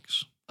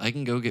drinks, I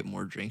can go get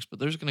more drinks, but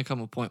there's going to come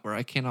a point where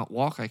I cannot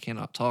walk, I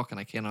cannot talk, and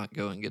I cannot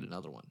go and get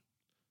another one.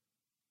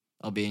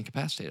 I'll be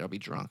incapacitated. I'll be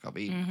drunk. I'll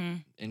be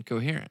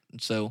incoherent.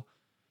 And so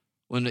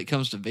when it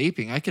comes to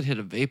vaping, I could hit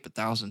a vape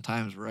 1,000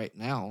 times right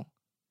now.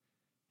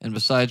 And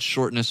besides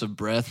shortness of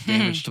breath,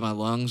 damage to my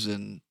lungs,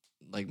 and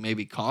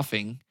maybe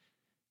coughing,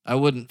 I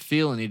wouldn't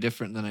feel any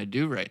different than I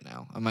do right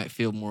now. I might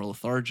feel more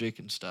lethargic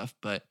and stuff,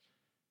 but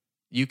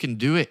you can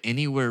do it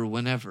anywhere,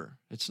 whenever.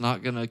 It's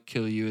not going to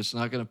kill you. It's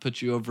not going to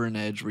put you over an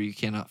edge where you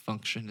cannot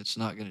function. It's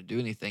not going to do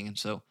anything. And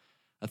so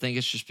I think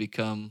it's just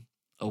become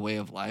a way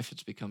of life.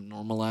 It's become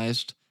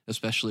normalized,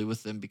 especially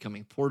with them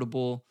becoming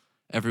portable,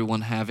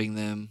 everyone having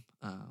them.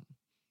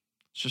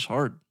 It's just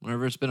hard.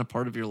 Whenever it's been a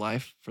part of your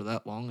life for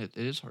that long, it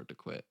is hard to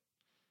quit.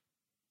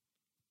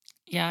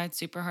 Yeah, it's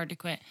super hard to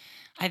quit.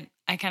 I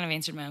kind of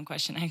answered my own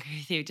question. I agree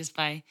with you just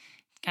by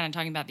kind of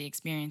talking about the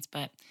experience,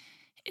 but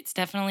it's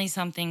definitely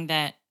something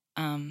that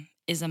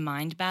is a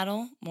mind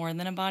battle more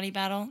than a body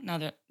battle.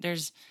 Now,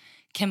 there's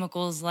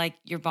chemicals like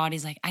your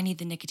body's like, I need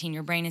the nicotine.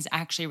 Your brain is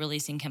actually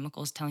releasing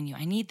chemicals telling you,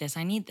 I need this,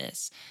 I need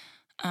this.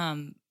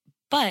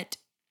 But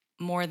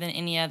more than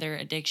any other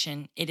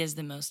addiction, it is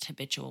the most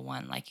habitual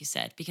one, like you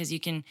said, because you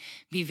can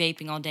be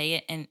vaping all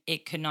day and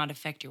it could not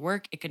affect your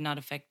work. It could not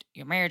affect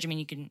your marriage. I mean,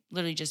 you can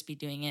literally just be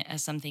doing it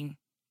as something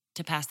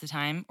to pass the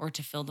time or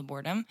to fill the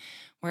boredom.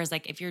 Whereas,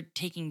 like, if you're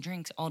taking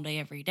drinks all day,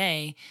 every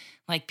day,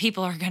 like,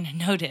 people are going to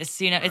notice,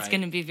 it's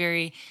going to Right. be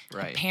very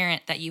Right.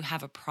 apparent that you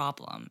have a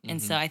problem. And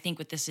Hmm. so I think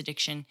with this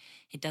addiction,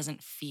 it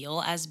doesn't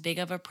feel as big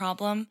of a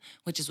problem,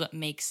 which is what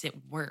makes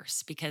it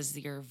worse because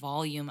your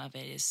volume of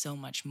it is so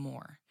much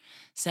more.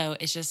 So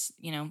it's just,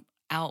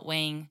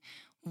 outweighing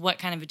what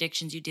kind of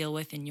addictions you deal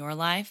with in your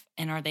life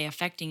and are they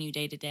affecting you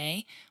day to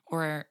day,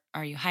 or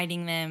are you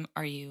hiding them?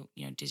 Are you,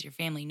 does your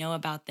family know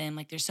about them?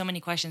 Like there's so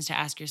many questions to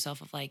ask yourself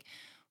of like,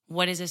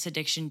 what is this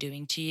addiction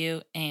doing to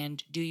you?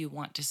 And do you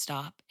want to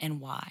stop and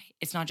why?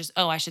 It's not just,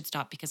 oh, I should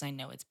stop because I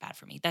know it's bad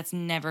for me. That's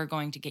never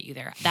going to get you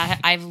there.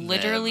 That I've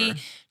literally Never.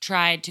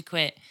 tried to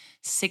quit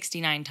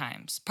 69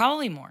 times,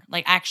 probably more,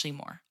 like actually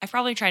more. I've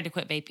probably tried to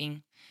quit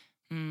vaping.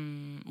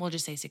 We'll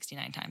just say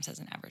 69 times as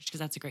an average because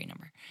that's a great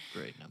number.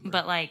 Great number.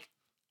 But like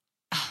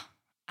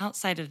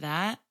outside of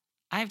that,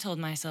 I've told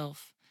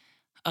myself,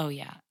 oh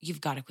yeah,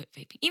 you've got to quit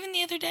vaping. Even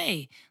the other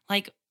day,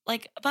 like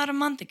about a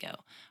month ago,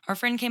 our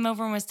friend came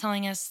over and was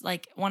telling us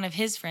like one of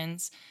his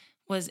friends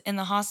was in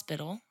the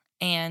hospital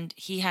and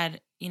he had,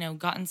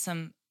 gotten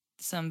some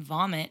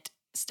vomit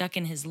stuck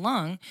in his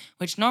lung,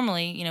 which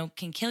normally,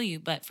 can kill you,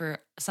 but for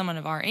someone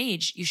of our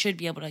age, you should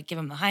be able to give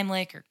him the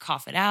Heimlich or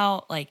cough it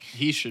out. Like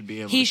He should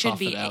be able to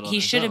cough it out on he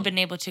his should have own. been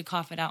able to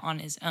cough it out on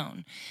his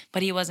own,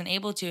 but he wasn't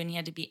able to, and he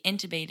had to be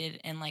intubated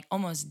and like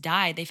almost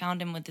died. They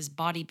found him with his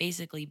body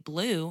basically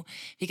blue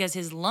because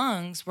his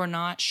lungs were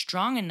not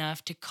strong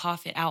enough to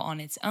cough it out on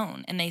its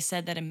own. And they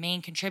said that a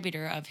main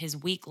contributor of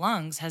his weak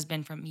lungs has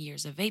been from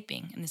years of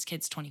vaping, and this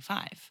kid's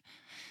 25.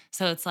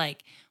 So it's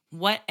like,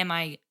 what am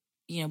I,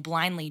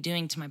 blindly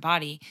doing to my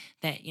body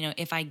that,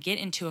 if I get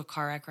into a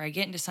car wreck or I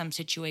get into some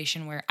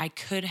situation where I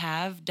could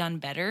have done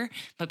better,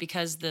 but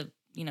because the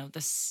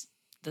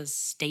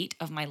state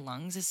of my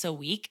lungs is so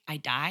weak, I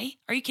die?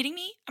 Are you kidding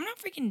me? I'm not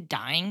freaking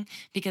dying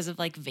because of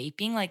like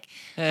vaping.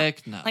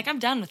 Heck no. Like I'm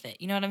done with it.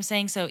 You know what I'm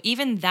saying? So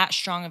even that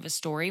strong of a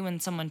story, when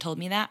someone told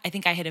me that, I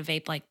think I hit a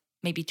vape like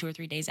maybe 2 or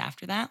 3 days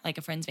after that, like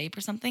a friend's vape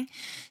or something.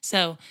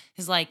 So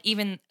it's like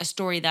even a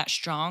story that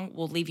strong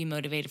will leave you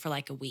motivated for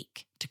like a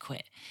week to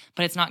quit,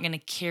 but it's not going to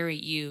carry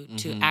you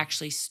to Hmm.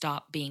 actually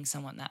stop being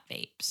someone that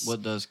vapes.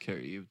 What does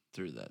carry you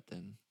through that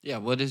then? Yeah,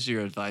 what is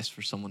your advice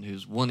for someone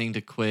who's wanting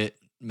to quit?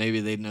 Maybe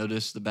they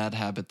notice the bad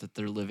habit that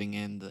they're living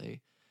in.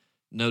 They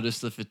notice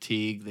the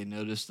fatigue. They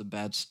notice the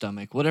bad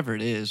stomach. Whatever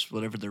it is,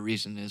 whatever the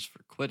reason is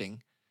for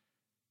quitting.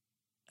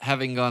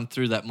 Having gone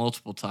through that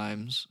multiple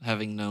times,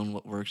 having known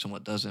what works and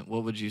what doesn't,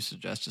 what would you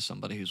suggest to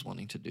somebody who's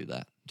wanting to do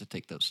that, to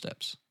take those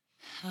steps?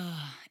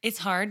 It's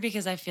hard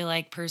because I feel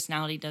like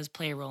personality does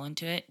play a role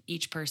into it.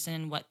 Each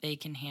person, what they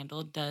can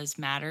handle, does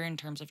matter in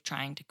terms of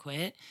trying to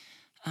quit.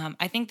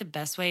 I think the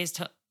best way is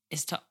to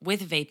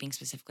with vaping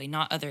specifically,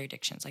 not other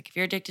addictions. Like if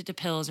you're addicted to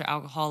pills or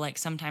alcohol, like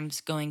sometimes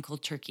going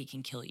cold turkey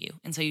can kill you,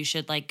 and so you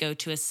should like go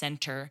to a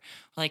center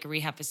or like a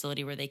rehab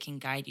facility where they can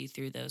guide you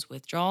through those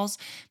withdrawals.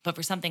 But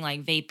for something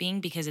like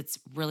vaping, because it's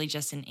really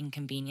just an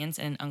inconvenience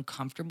and an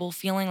uncomfortable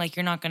feeling, like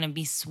you're not going to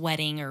be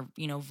sweating or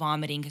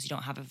vomiting because you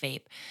don't have a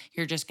vape.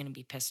 You're just going to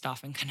be pissed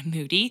off and kind of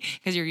moody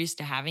because you're used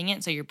to having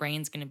it. So your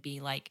brain's going to be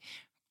like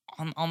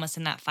almost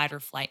in that fight or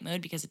flight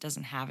mode because it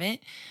doesn't have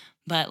it.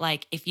 But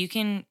like if you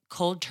can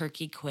cold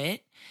turkey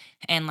quit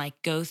and like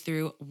go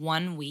through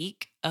 1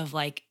 week of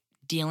like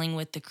dealing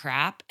with the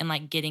crap and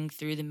like getting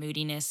through the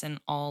moodiness and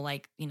all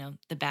like,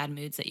 the bad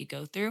moods that you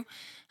go through,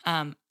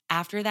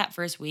 after that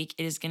first week,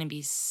 it is going to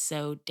be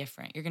so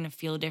different. You're going to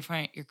feel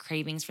different. Your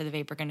cravings for the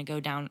vape are going to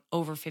go down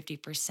over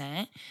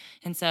 50%.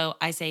 And so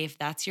I say, if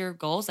that's your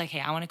goals, like,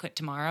 hey, I want to quit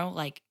tomorrow,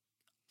 like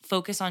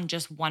focus on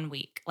just 1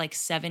 week, like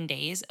 7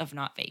 days of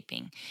not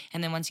vaping.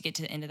 And then once you get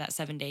to the end of that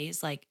 7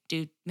 days, like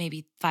do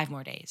maybe 5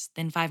 more days,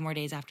 then 5 more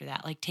days after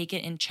that. Like take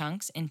it in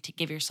chunks and to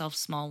give yourself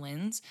small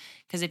wins.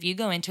 Because if you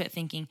go into it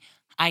thinking,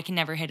 I can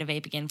never hit a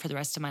vape again for the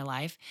rest of my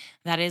life,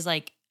 that is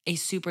like a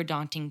super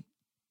daunting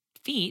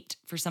feat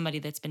for somebody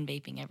that's been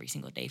vaping every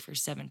single day for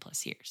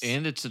 7+ years.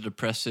 And it's a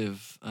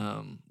depressive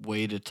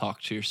way to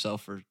talk to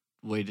yourself or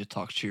way to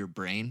talk to your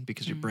brain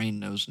because your Mm. brain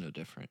knows no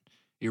different.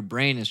 Your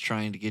brain is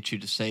trying to get you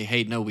to say,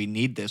 hey, no, we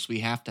need this. We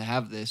have to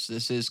have this.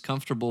 This is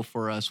comfortable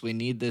for us. We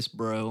need this,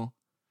 bro.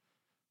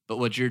 But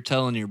what you're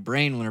telling your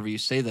brain whenever you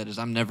say that is,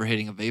 I'm never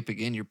hitting a vape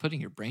again. You're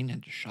putting your brain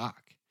into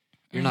shock.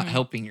 You're not Mm-hmm.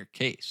 helping your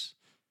case.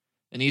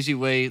 An easy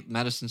way,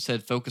 Madison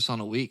said, focus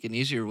on a week. An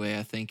easier way,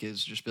 I think,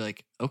 is just be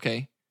like,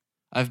 okay,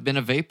 I've been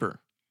a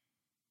vapor,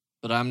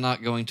 but I'm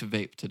not going to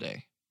vape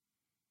today.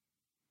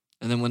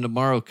 And then when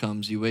tomorrow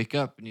comes, you wake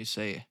up and you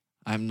say,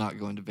 I'm not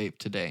going to vape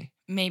today.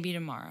 Maybe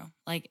tomorrow.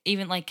 Like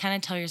even like kind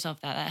of tell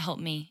yourself that. That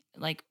helped me.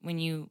 Like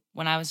when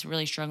I was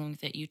really struggling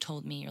with it, you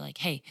told me, you're like,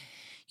 hey,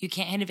 you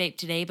can't hit a vape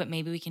today, but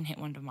maybe we can hit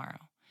one tomorrow.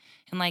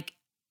 And like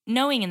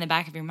knowing in the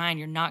back of your mind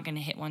you're not going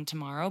to hit one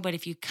tomorrow, but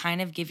if you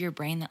kind of give your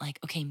brain that like,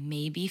 okay,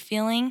 maybe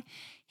feeling,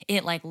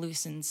 it like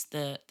loosens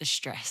the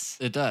stress.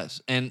 It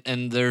does. And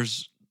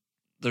there's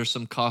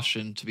some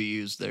caution to be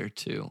used there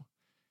too.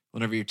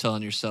 Whenever you're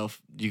telling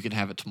yourself you can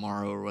have it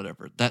tomorrow or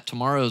whatever. That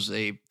tomorrow's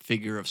a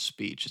figure of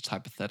speech. It's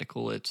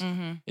hypothetical.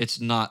 It's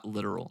not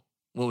literal.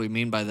 What we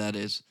mean by that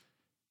is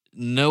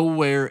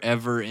nowhere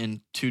ever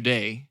in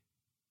today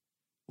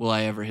will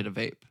I ever hit a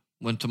vape.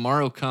 When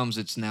tomorrow comes,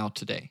 it's now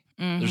today.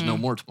 There's no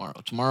more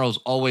tomorrow. Tomorrow's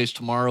always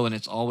tomorrow, and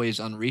it's always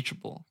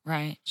unreachable.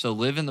 Right. So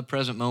live in the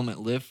present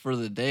moment, live for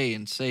the day,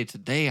 and say,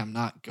 today I'm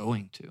not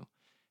going to.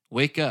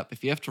 Wake up.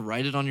 If you have to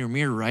write it on your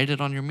mirror, write it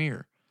on your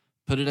mirror.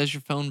 Put it as your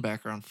phone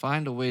background.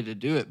 Find a way to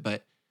do it,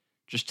 but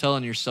just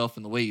telling yourself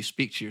and the way you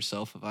speak to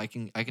yourself, if I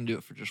can do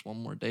it for just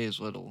one more day is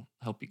what'll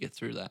help you get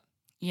through that.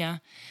 Yeah.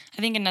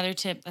 I think another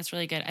tip, that's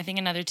really good. I think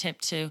another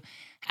tip to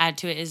add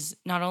to it is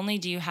not only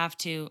do you have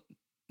to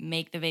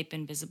make the vape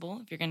invisible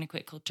if you're going to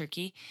quit cold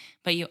turkey,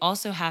 but you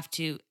also have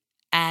to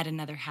add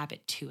another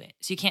habit to it.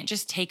 So you can't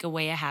just take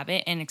away a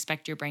habit and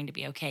expect your brain to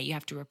be okay. You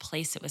have to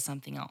replace it with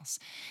something else.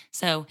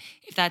 So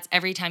if that's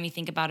every time you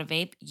think about a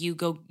vape, you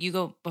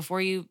go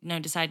before you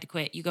decide to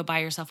quit, you go buy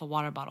yourself a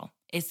water bottle.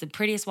 It's the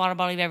prettiest water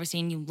bottle you've ever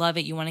seen. You love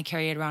it. You want to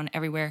carry it around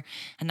everywhere.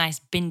 A nice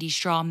bendy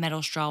straw,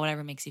 metal straw,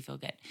 whatever makes you feel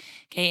good.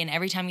 Okay. And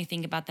every time you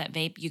think about that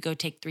vape, you go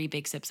take 3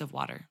 big sips of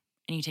water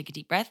and you take a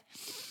deep breath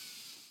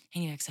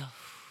and you exhale.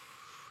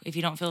 If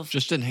you don't feel...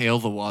 Just inhale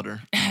the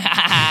water.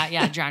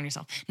 Yeah, drown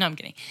yourself. No, I'm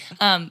kidding.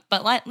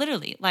 But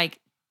literally, like,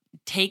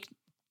 take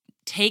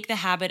the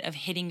habit of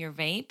hitting your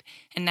vape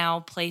and now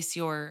place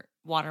your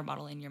water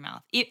bottle in your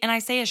mouth. And I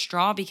say a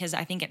straw because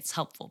I think it's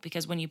helpful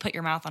because when you put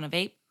your mouth on a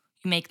vape,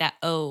 you make that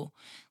O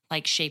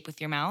like shape with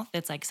your mouth.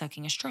 It's like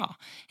sucking a straw.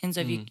 And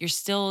so if you're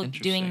still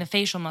doing the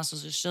facial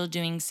muscles, you're still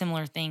doing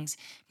similar things,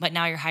 but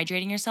now you're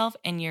hydrating yourself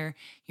and you're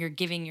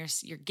giving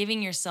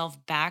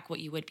yourself back what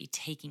you would be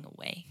taking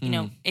away. You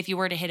know, if you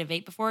were to hit a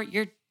vape before,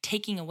 you're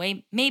taking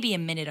away maybe a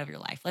minute of your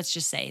life. Let's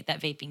just say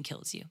that vaping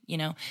kills you, you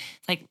know?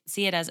 It's like,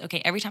 see it as,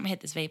 okay, every time I hit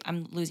this vape,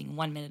 I'm losing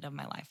 1 minute of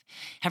my life.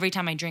 Every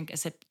time I drink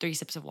 3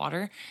 sips of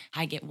water,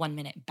 I get 1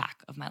 minute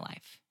back of my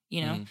life.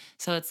 You know,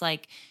 so it's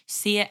like,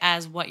 see it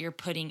as what you're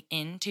putting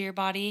into your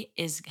body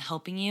is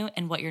helping you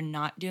and what you're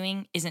not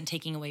doing isn't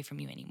taking away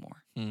from you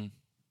anymore.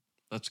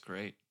 That's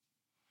great.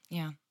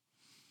 Yeah.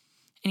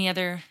 Any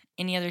other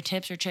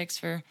tips or tricks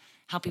for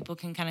how people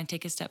can kind of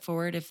take a step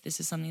forward if this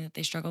is something that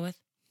they struggle with?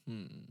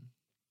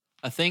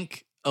 I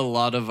think a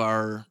lot of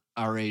our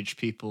age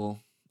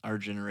people, our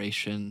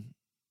generation,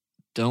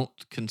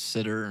 don't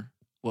consider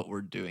what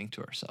we're doing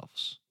to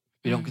ourselves.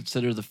 We don't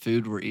consider the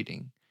food we're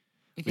eating.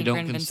 We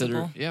don't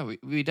consider,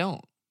 we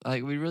don't.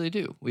 Like, we really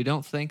do. We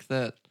don't think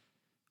that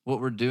what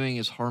we're doing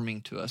is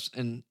harming to us.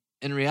 And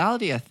in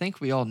reality, I think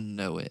we all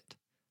know it.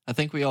 I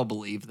think we all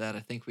believe that.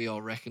 I think we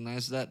all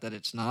recognize that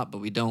it's not,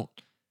 but we don't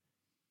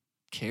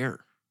care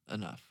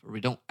enough or we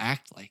don't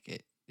act like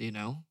it, you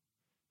know?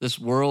 This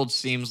world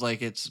seems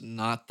like it's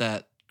not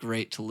that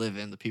great to live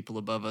in. The people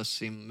above us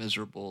seem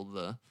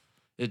miserable.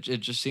 It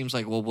just seems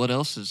like, well, what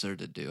else is there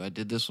to do? I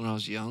did this when I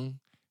was young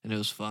and it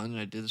was fun and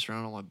I did this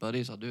around all my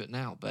buddies. I'll do it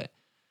now. But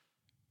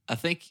I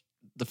think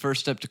the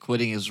first step to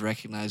quitting is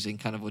recognizing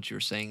kind of what you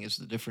were saying is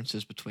the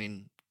differences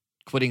between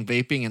quitting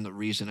vaping and the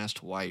reason as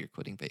to why you're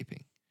quitting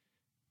vaping.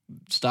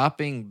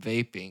 Stopping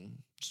vaping,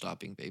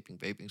 stop,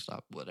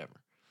 whatever,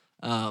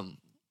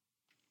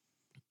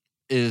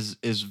 is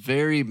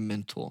very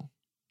mental.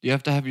 You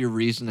have to have your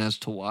reason as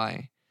to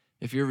why.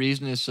 If your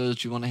reason is so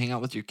that you want to hang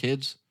out with your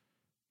kids,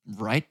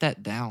 write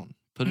that down.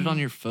 Put it on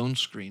your phone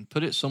screen.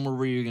 Put it somewhere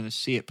where you're going to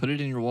see it. Put it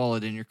in your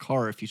wallet, in your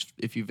car. If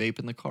you vape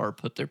in the car,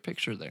 put their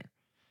picture there.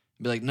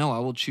 Be like, no, I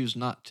will choose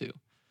not to.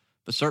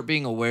 But start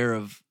being aware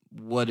of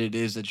what it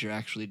is that you're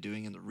actually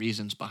doing and the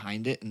reasons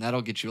behind it, and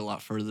that'll get you a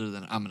lot further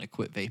than I'm going to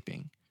quit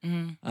vaping.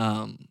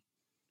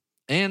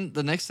 And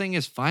the next thing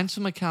is find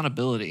some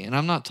accountability. And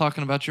I'm not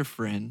talking about your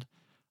friend.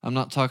 I'm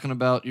not talking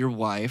about your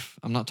wife.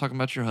 I'm not talking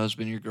about your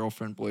husband, your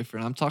girlfriend,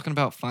 boyfriend. I'm talking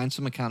about find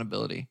some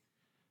accountability.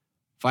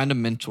 Find a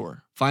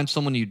mentor. Find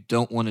someone you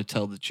don't want to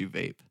tell that you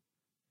vape.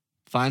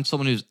 Find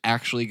someone who's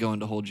actually going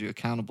to hold you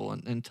accountable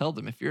and tell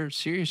them if you're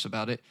serious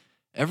about it.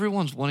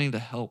 Everyone's wanting to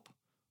help.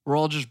 We're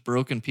all just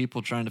broken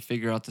people trying to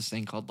figure out this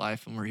thing called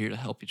life, and we're here to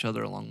help each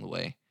other along the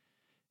way.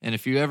 And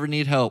if you ever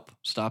need help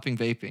stopping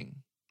vaping,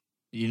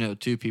 you know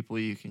 2 people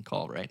you can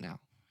call right now.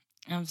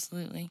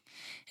 Absolutely.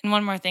 And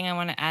one more thing I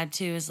want to add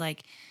too is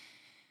like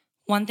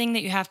one thing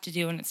that you have to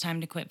do when it's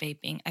time to quit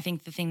vaping. I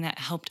think the thing that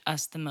helped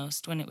us the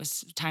most when it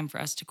was time for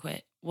us to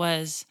quit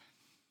was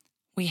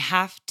we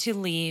have to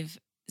leave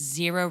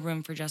 0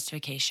 room for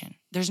justification.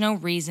 There's no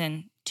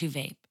reason to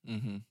vape.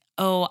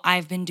 Oh,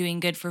 I've been doing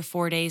good for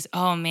 4 days.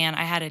 Oh man,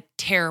 I had a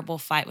terrible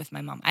fight with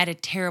my mom. I had a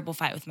terrible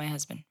fight with my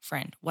husband,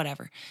 friend,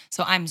 whatever.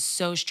 So I'm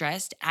so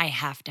stressed. I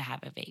have to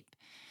have a vape.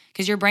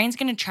 because your brain's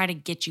going to try to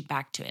get you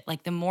back to it.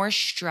 Like the more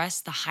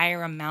stress, the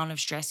higher amount of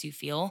stress you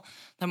feel,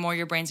 the more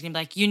your brain's going to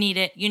be like, you need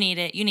it, you need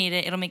it, you need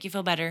it. It'll make you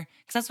feel better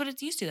because that's what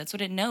it's used to. That's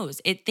what it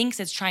knows. It thinks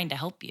it's trying to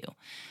help you.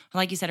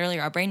 Like you said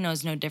earlier, our brain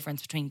knows no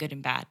difference between good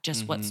and bad,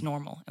 just what's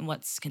normal and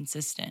what's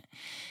consistent.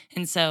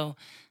 And so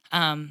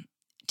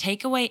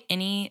take away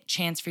any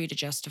chance for you to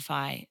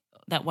justify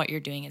that what you're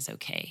doing is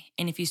okay.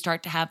 And if you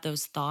start to have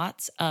those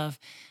thoughts of,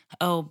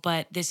 oh,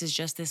 but this is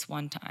just this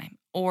one time,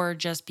 or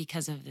just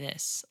because of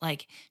this,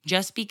 like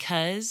just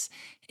because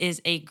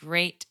is a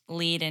great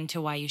lead into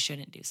why you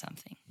shouldn't do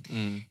something.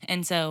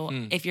 And so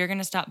if you're going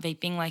to stop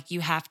vaping, like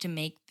you have to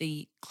make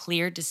the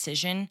clear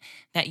decision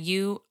that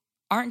you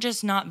aren't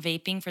just not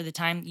vaping for the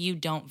time you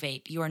don't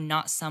vape. You are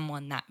not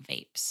someone that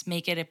vapes.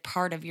 Make it a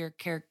part of your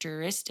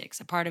characteristics,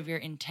 a part of your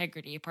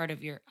integrity, a part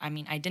of your,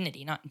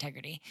 identity, not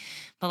integrity,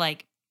 but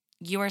like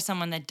you are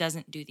someone that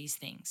doesn't do these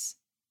things.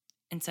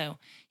 And so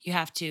you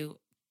have to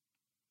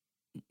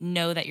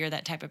know that you're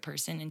that type of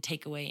person and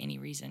take away any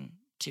reason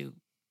to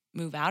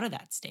move out of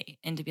that state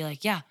and to be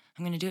like, yeah,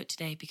 I'm going to do it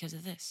today because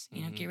of this.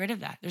 You know, get rid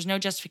of that. There's no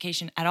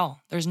justification at all.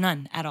 There's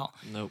none at all.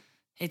 Nope.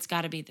 It's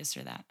got to be this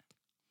or that.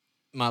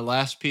 My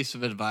last piece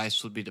of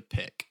advice would be to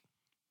pick.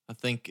 I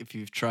think if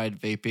you've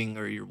tried vaping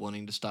or you're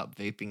wanting to stop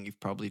vaping, you've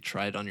probably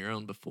tried on your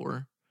own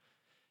before.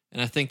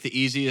 And I think the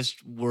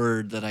easiest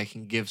word that I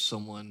can give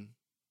someone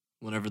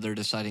whenever they're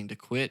deciding to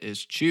quit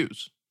is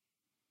choose.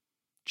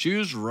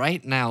 Choose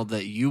right now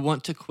that you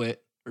want to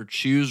quit, or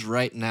choose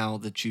right now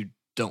that you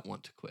don't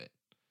want to quit.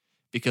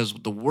 Because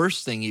the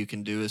worst thing you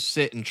can do is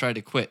sit and try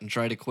to quit and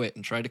try to quit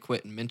and try to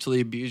quit and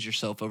mentally abuse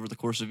yourself over the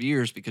course of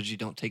years because you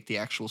don't take the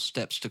actual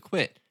steps to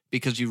quit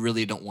because you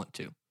really don't want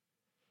to.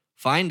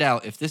 Find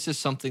out if this is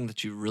something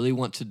that you really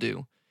want to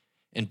do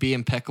and be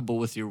impeccable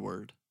with your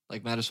word.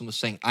 Like Madison was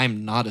saying,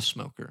 I'm not a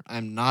smoker.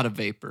 I'm not a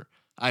vapor.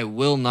 I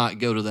will not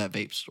go to that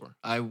vape store.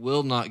 I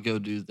will not go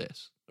do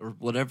this or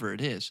whatever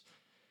it is.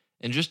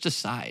 And just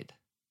decide,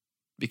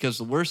 because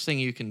the worst thing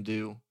you can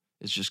do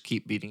is just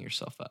keep beating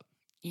yourself up.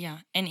 Yeah.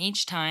 And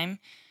each time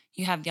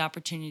you have the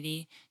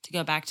opportunity to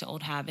go back to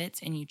old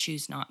habits and you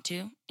choose not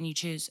to, and you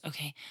choose,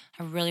 okay,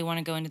 I really want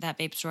to go into that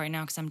vape store right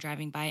now because I'm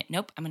driving by it.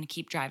 Nope, I'm going to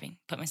keep driving.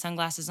 Put my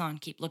sunglasses on,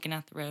 keep looking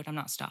at the road. I'm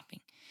not stopping.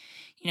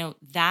 You know,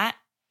 that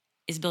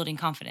is building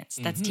confidence.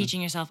 That's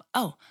teaching yourself,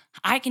 oh,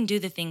 I can do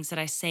the things that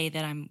I say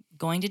that I'm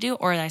going to do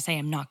or that I say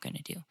I'm not going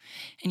to do.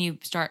 And you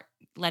start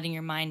letting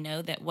your mind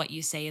know that what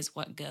you say is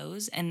what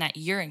goes and that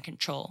you're in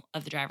control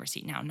of the driver's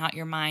seat now, not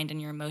your mind and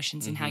your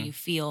emotions and how you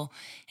feel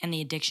and the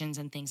addictions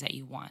and things that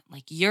you want.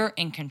 Like you're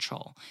in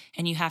control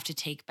and you have to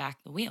take back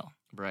the wheel.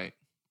 Right.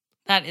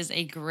 That is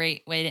a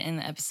great way to end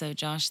the episode,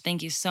 Josh.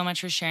 Thank you so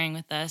much for sharing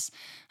with us.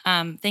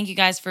 Thank you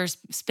guys for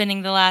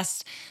spending the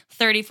last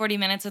 30, 40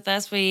 minutes with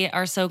us. We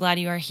are so glad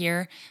you are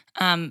here.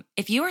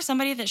 If you are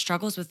somebody that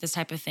struggles with this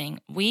type of thing,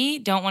 we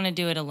don't want to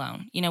do it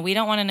alone. You know, we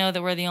don't want to know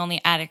that we're the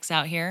only addicts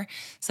out here.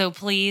 So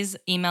please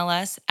email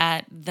us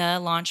at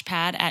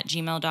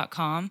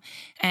thelaunchpad@gmail.com.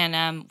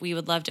 And we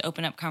would love to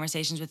open up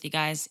conversations with you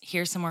guys.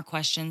 Here's some more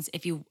questions.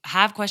 If you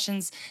have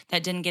questions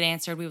that didn't get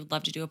answered, we would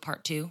love to do a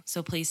part 2.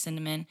 So please send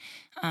them in.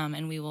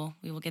 And we will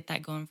get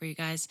that going for you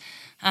guys.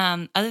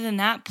 Other than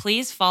that,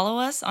 please follow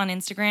us on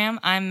Instagram.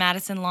 I'm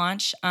Madison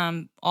Launch,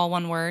 all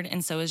one word,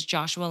 and so is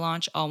Joshua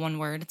Launch, all one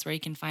word. It's where you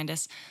can find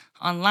us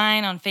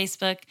online, on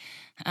Facebook,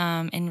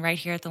 and right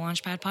here at the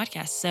Launchpad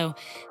Podcast. So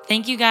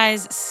thank you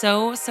guys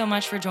so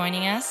much for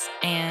joining us,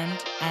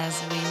 and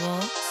as we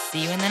will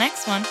see you in the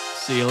next one.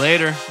 See you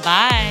later.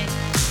 Bye.